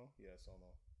 Queen Sono? Yeah, Sono.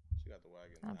 She got the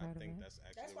wagon. I've I heard of think it. that's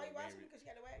actually That's why you what watching made because you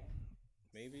got the wagon.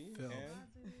 maybe you Film.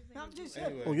 can. I'm just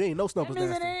Anyway. Oh, you ain't no That Snubbers means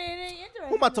it nasty. ain't interesting.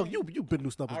 Who am I talking? You been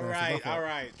new Snubbers All nasty. my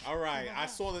right, fault. all right. I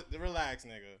saw the relax,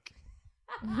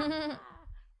 nigga.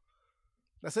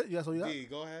 That's it. Yeah, so you got. D,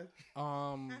 go ahead.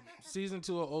 Season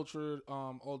 2 of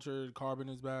Altered Carbon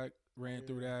is back. Ran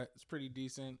through that. It's pretty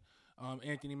decent.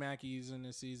 Anthony Mackie's in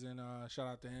this season. Shout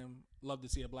out to him. Love to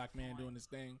see a black man doing this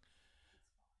thing.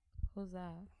 Who's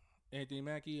that? Anthony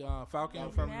Mackie, Falcon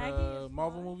Anthony from Mackie the is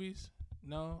Marvel fine. movies.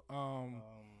 No.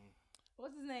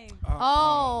 What's his name?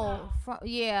 Yeah.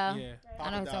 Yeah. I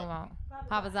know what you're talking about.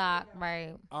 Papa Doc,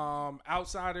 right.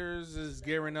 Outsiders is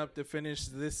gearing up to finish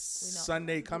this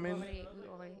Sunday coming.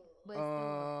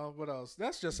 What else?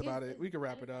 That's just about it. We can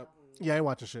wrap it up. Yeah, I ain't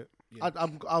watching shit. Yeah.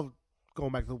 I'm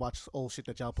going back to watch old shit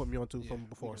that y'all put me onto Yeah, from we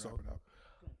before. can So, wrap it up.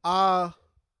 I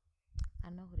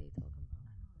know who they talking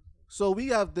so we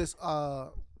have this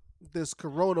this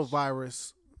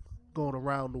coronavirus going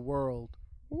around the world,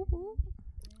 about.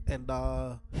 and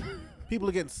people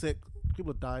are getting sick.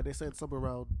 People are dying. They're saying somewhere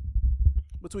around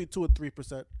between 2 and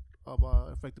 3% of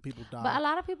affected people die. But a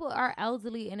lot of people are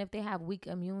elderly, and if they have weak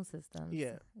immune systems.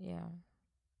 Yeah. Yeah.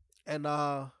 And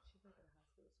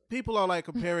people are like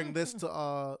comparing this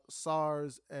to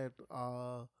SARS and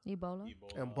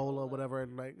Ebola, whatever,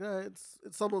 and like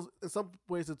it's almost in some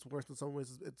ways it's worse, in some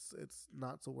ways it's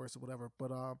not so worse or whatever.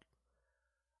 But I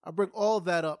bring all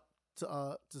that up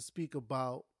to speak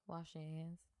about Wash your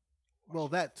hands.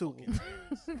 that too.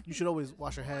 You should always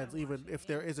wash your hands, even if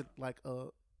there isn't like a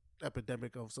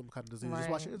epidemic of some kind of disease. Just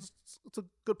wash Right. it. It's a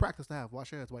good practice to have.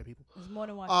 Wash your hands, white people. It's more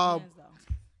than washing hands though.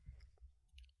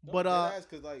 But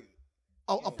because like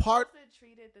a part. You're supposed to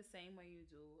treat it the same way you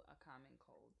do a common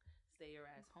cold. Stay your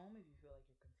ass home if you feel like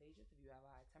you're contagious. If you have a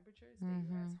high temperature, stay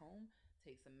your ass home.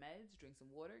 Take some meds, drink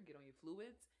some water, get on your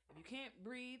fluids. If you can't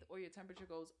breathe or your temperature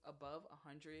goes above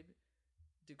 100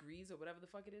 degrees or whatever the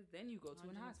fuck it is, then you go to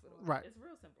an hospital. Right. It's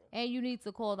real simple. And you need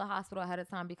to call the hospital ahead of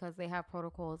time because they have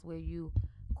protocols where you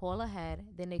call ahead,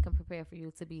 then they can prepare for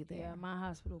you to be there. Yeah, my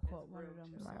hospital caught one of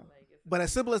them. Right. But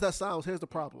as simple as that sounds, here's the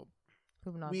problem.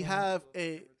 People not We doing have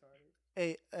a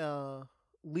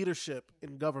leadership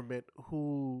in government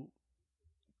who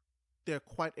they're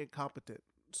quite incompetent.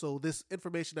 So this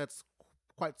information that's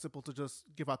quite simple to just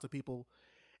give out to people,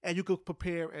 and you could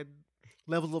prepare and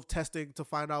levels of testing to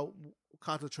find out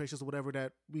concentrations or whatever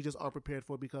that we just aren't prepared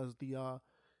for because the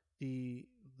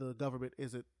government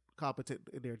isn't competent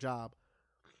in their job.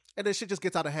 And then shit just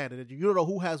gets out of hand, and then you don't know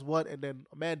who has what, and then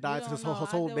a man dies, and his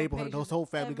whole neighborhood and his whole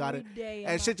family got it,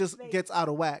 and shit just gets out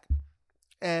of whack.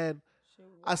 And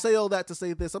I say all that to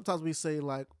say this. Sometimes we say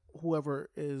like whoever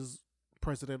is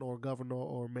president or governor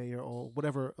or mayor or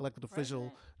whatever elected official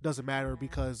President. doesn't matter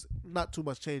because not too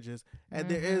much changes. And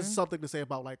there is something to say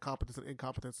about like competence and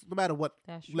incompetence, no matter what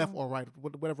That's left true. or right,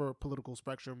 whatever political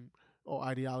spectrum or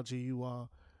ideology you are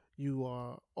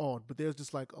on. But there's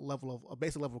just like a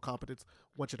basic level of competence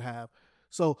one should have.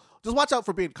 So just watch out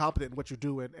for being competent in what you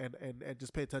do and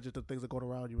just pay attention to the things that are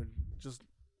going around you and just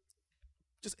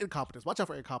incompetence. Watch out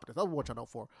for incompetence. That's what watch out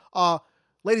for.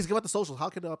 Ladies, give out the socials. How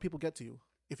can people get to you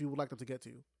if you would like them to get to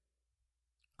you?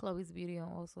 Chloe's Beauty on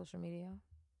all social media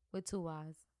with 2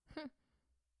 Y's.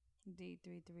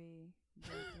 D33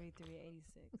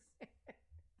 D3386.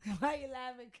 Why you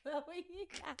laughing, Chloe?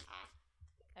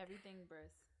 Everything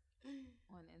breast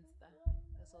on Insta.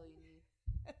 That's all you need.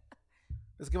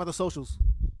 Let's give out the socials.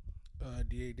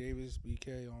 DA Davis,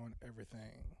 BK on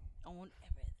everything. On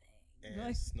everything.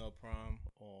 And Snub Prime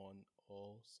on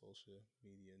all social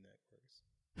media networks.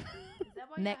 Is that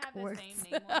why you have the Networks. same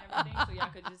name on everything? So y'all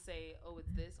could just say, oh,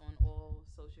 it's this on all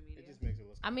social media? It just makes it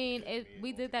look. I mean, complicated.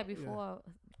 we did that Yeah. before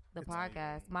the It's-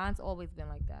 podcast. Mine's always been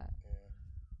like that. Yeah.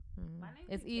 Mhm. My name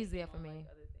It's been easier taken for on, me. like,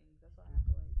 other things. That's why I have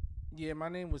to like. Yeah, my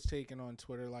name was taken on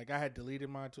Twitter. Like I had deleted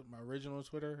my original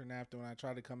Twitter, and after when I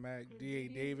tried to come back, DA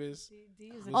Davis.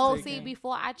 was Oh, taken. see,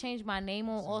 before I changed my name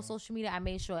on all social media, I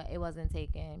made sure it wasn't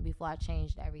taken before I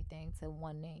changed everything to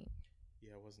one name.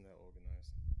 Yeah, I wasn't that organized.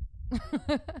 Yeah,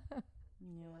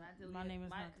 When I my deleted name is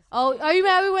my- not the same. Oh, are you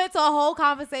mad we went to a whole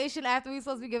conversation after we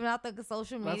supposed to be giving out the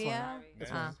social That's media? Sorry. It's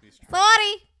Man, fine. just be straight.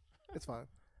 Sorry. It's fine.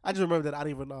 I just remember that I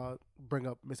didn't even bring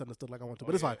up Misunderstood like I want to,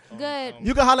 but it's fine. Good.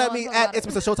 You can holler at Don't me go at about It's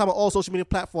it. Mr. Showtime on all social media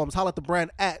platforms. Holler at the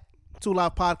brand at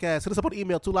 2Live Podcast. Hit us up on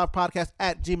email,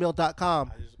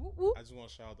 2livepodcast@gmail.com. I just want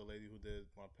to shout out the lady who did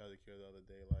my pedicure the other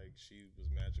day. Like, she was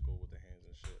magical with the hands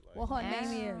and shit. Like, What her name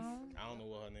is? I don't know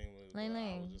what her name was. But I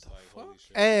Lane. was just like, holy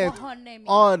shit. And What her name is?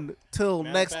 until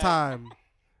Matter next of fact- time,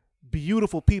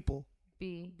 beautiful people.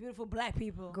 Be Beautiful black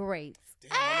people. great.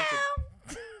 Damn, I meant to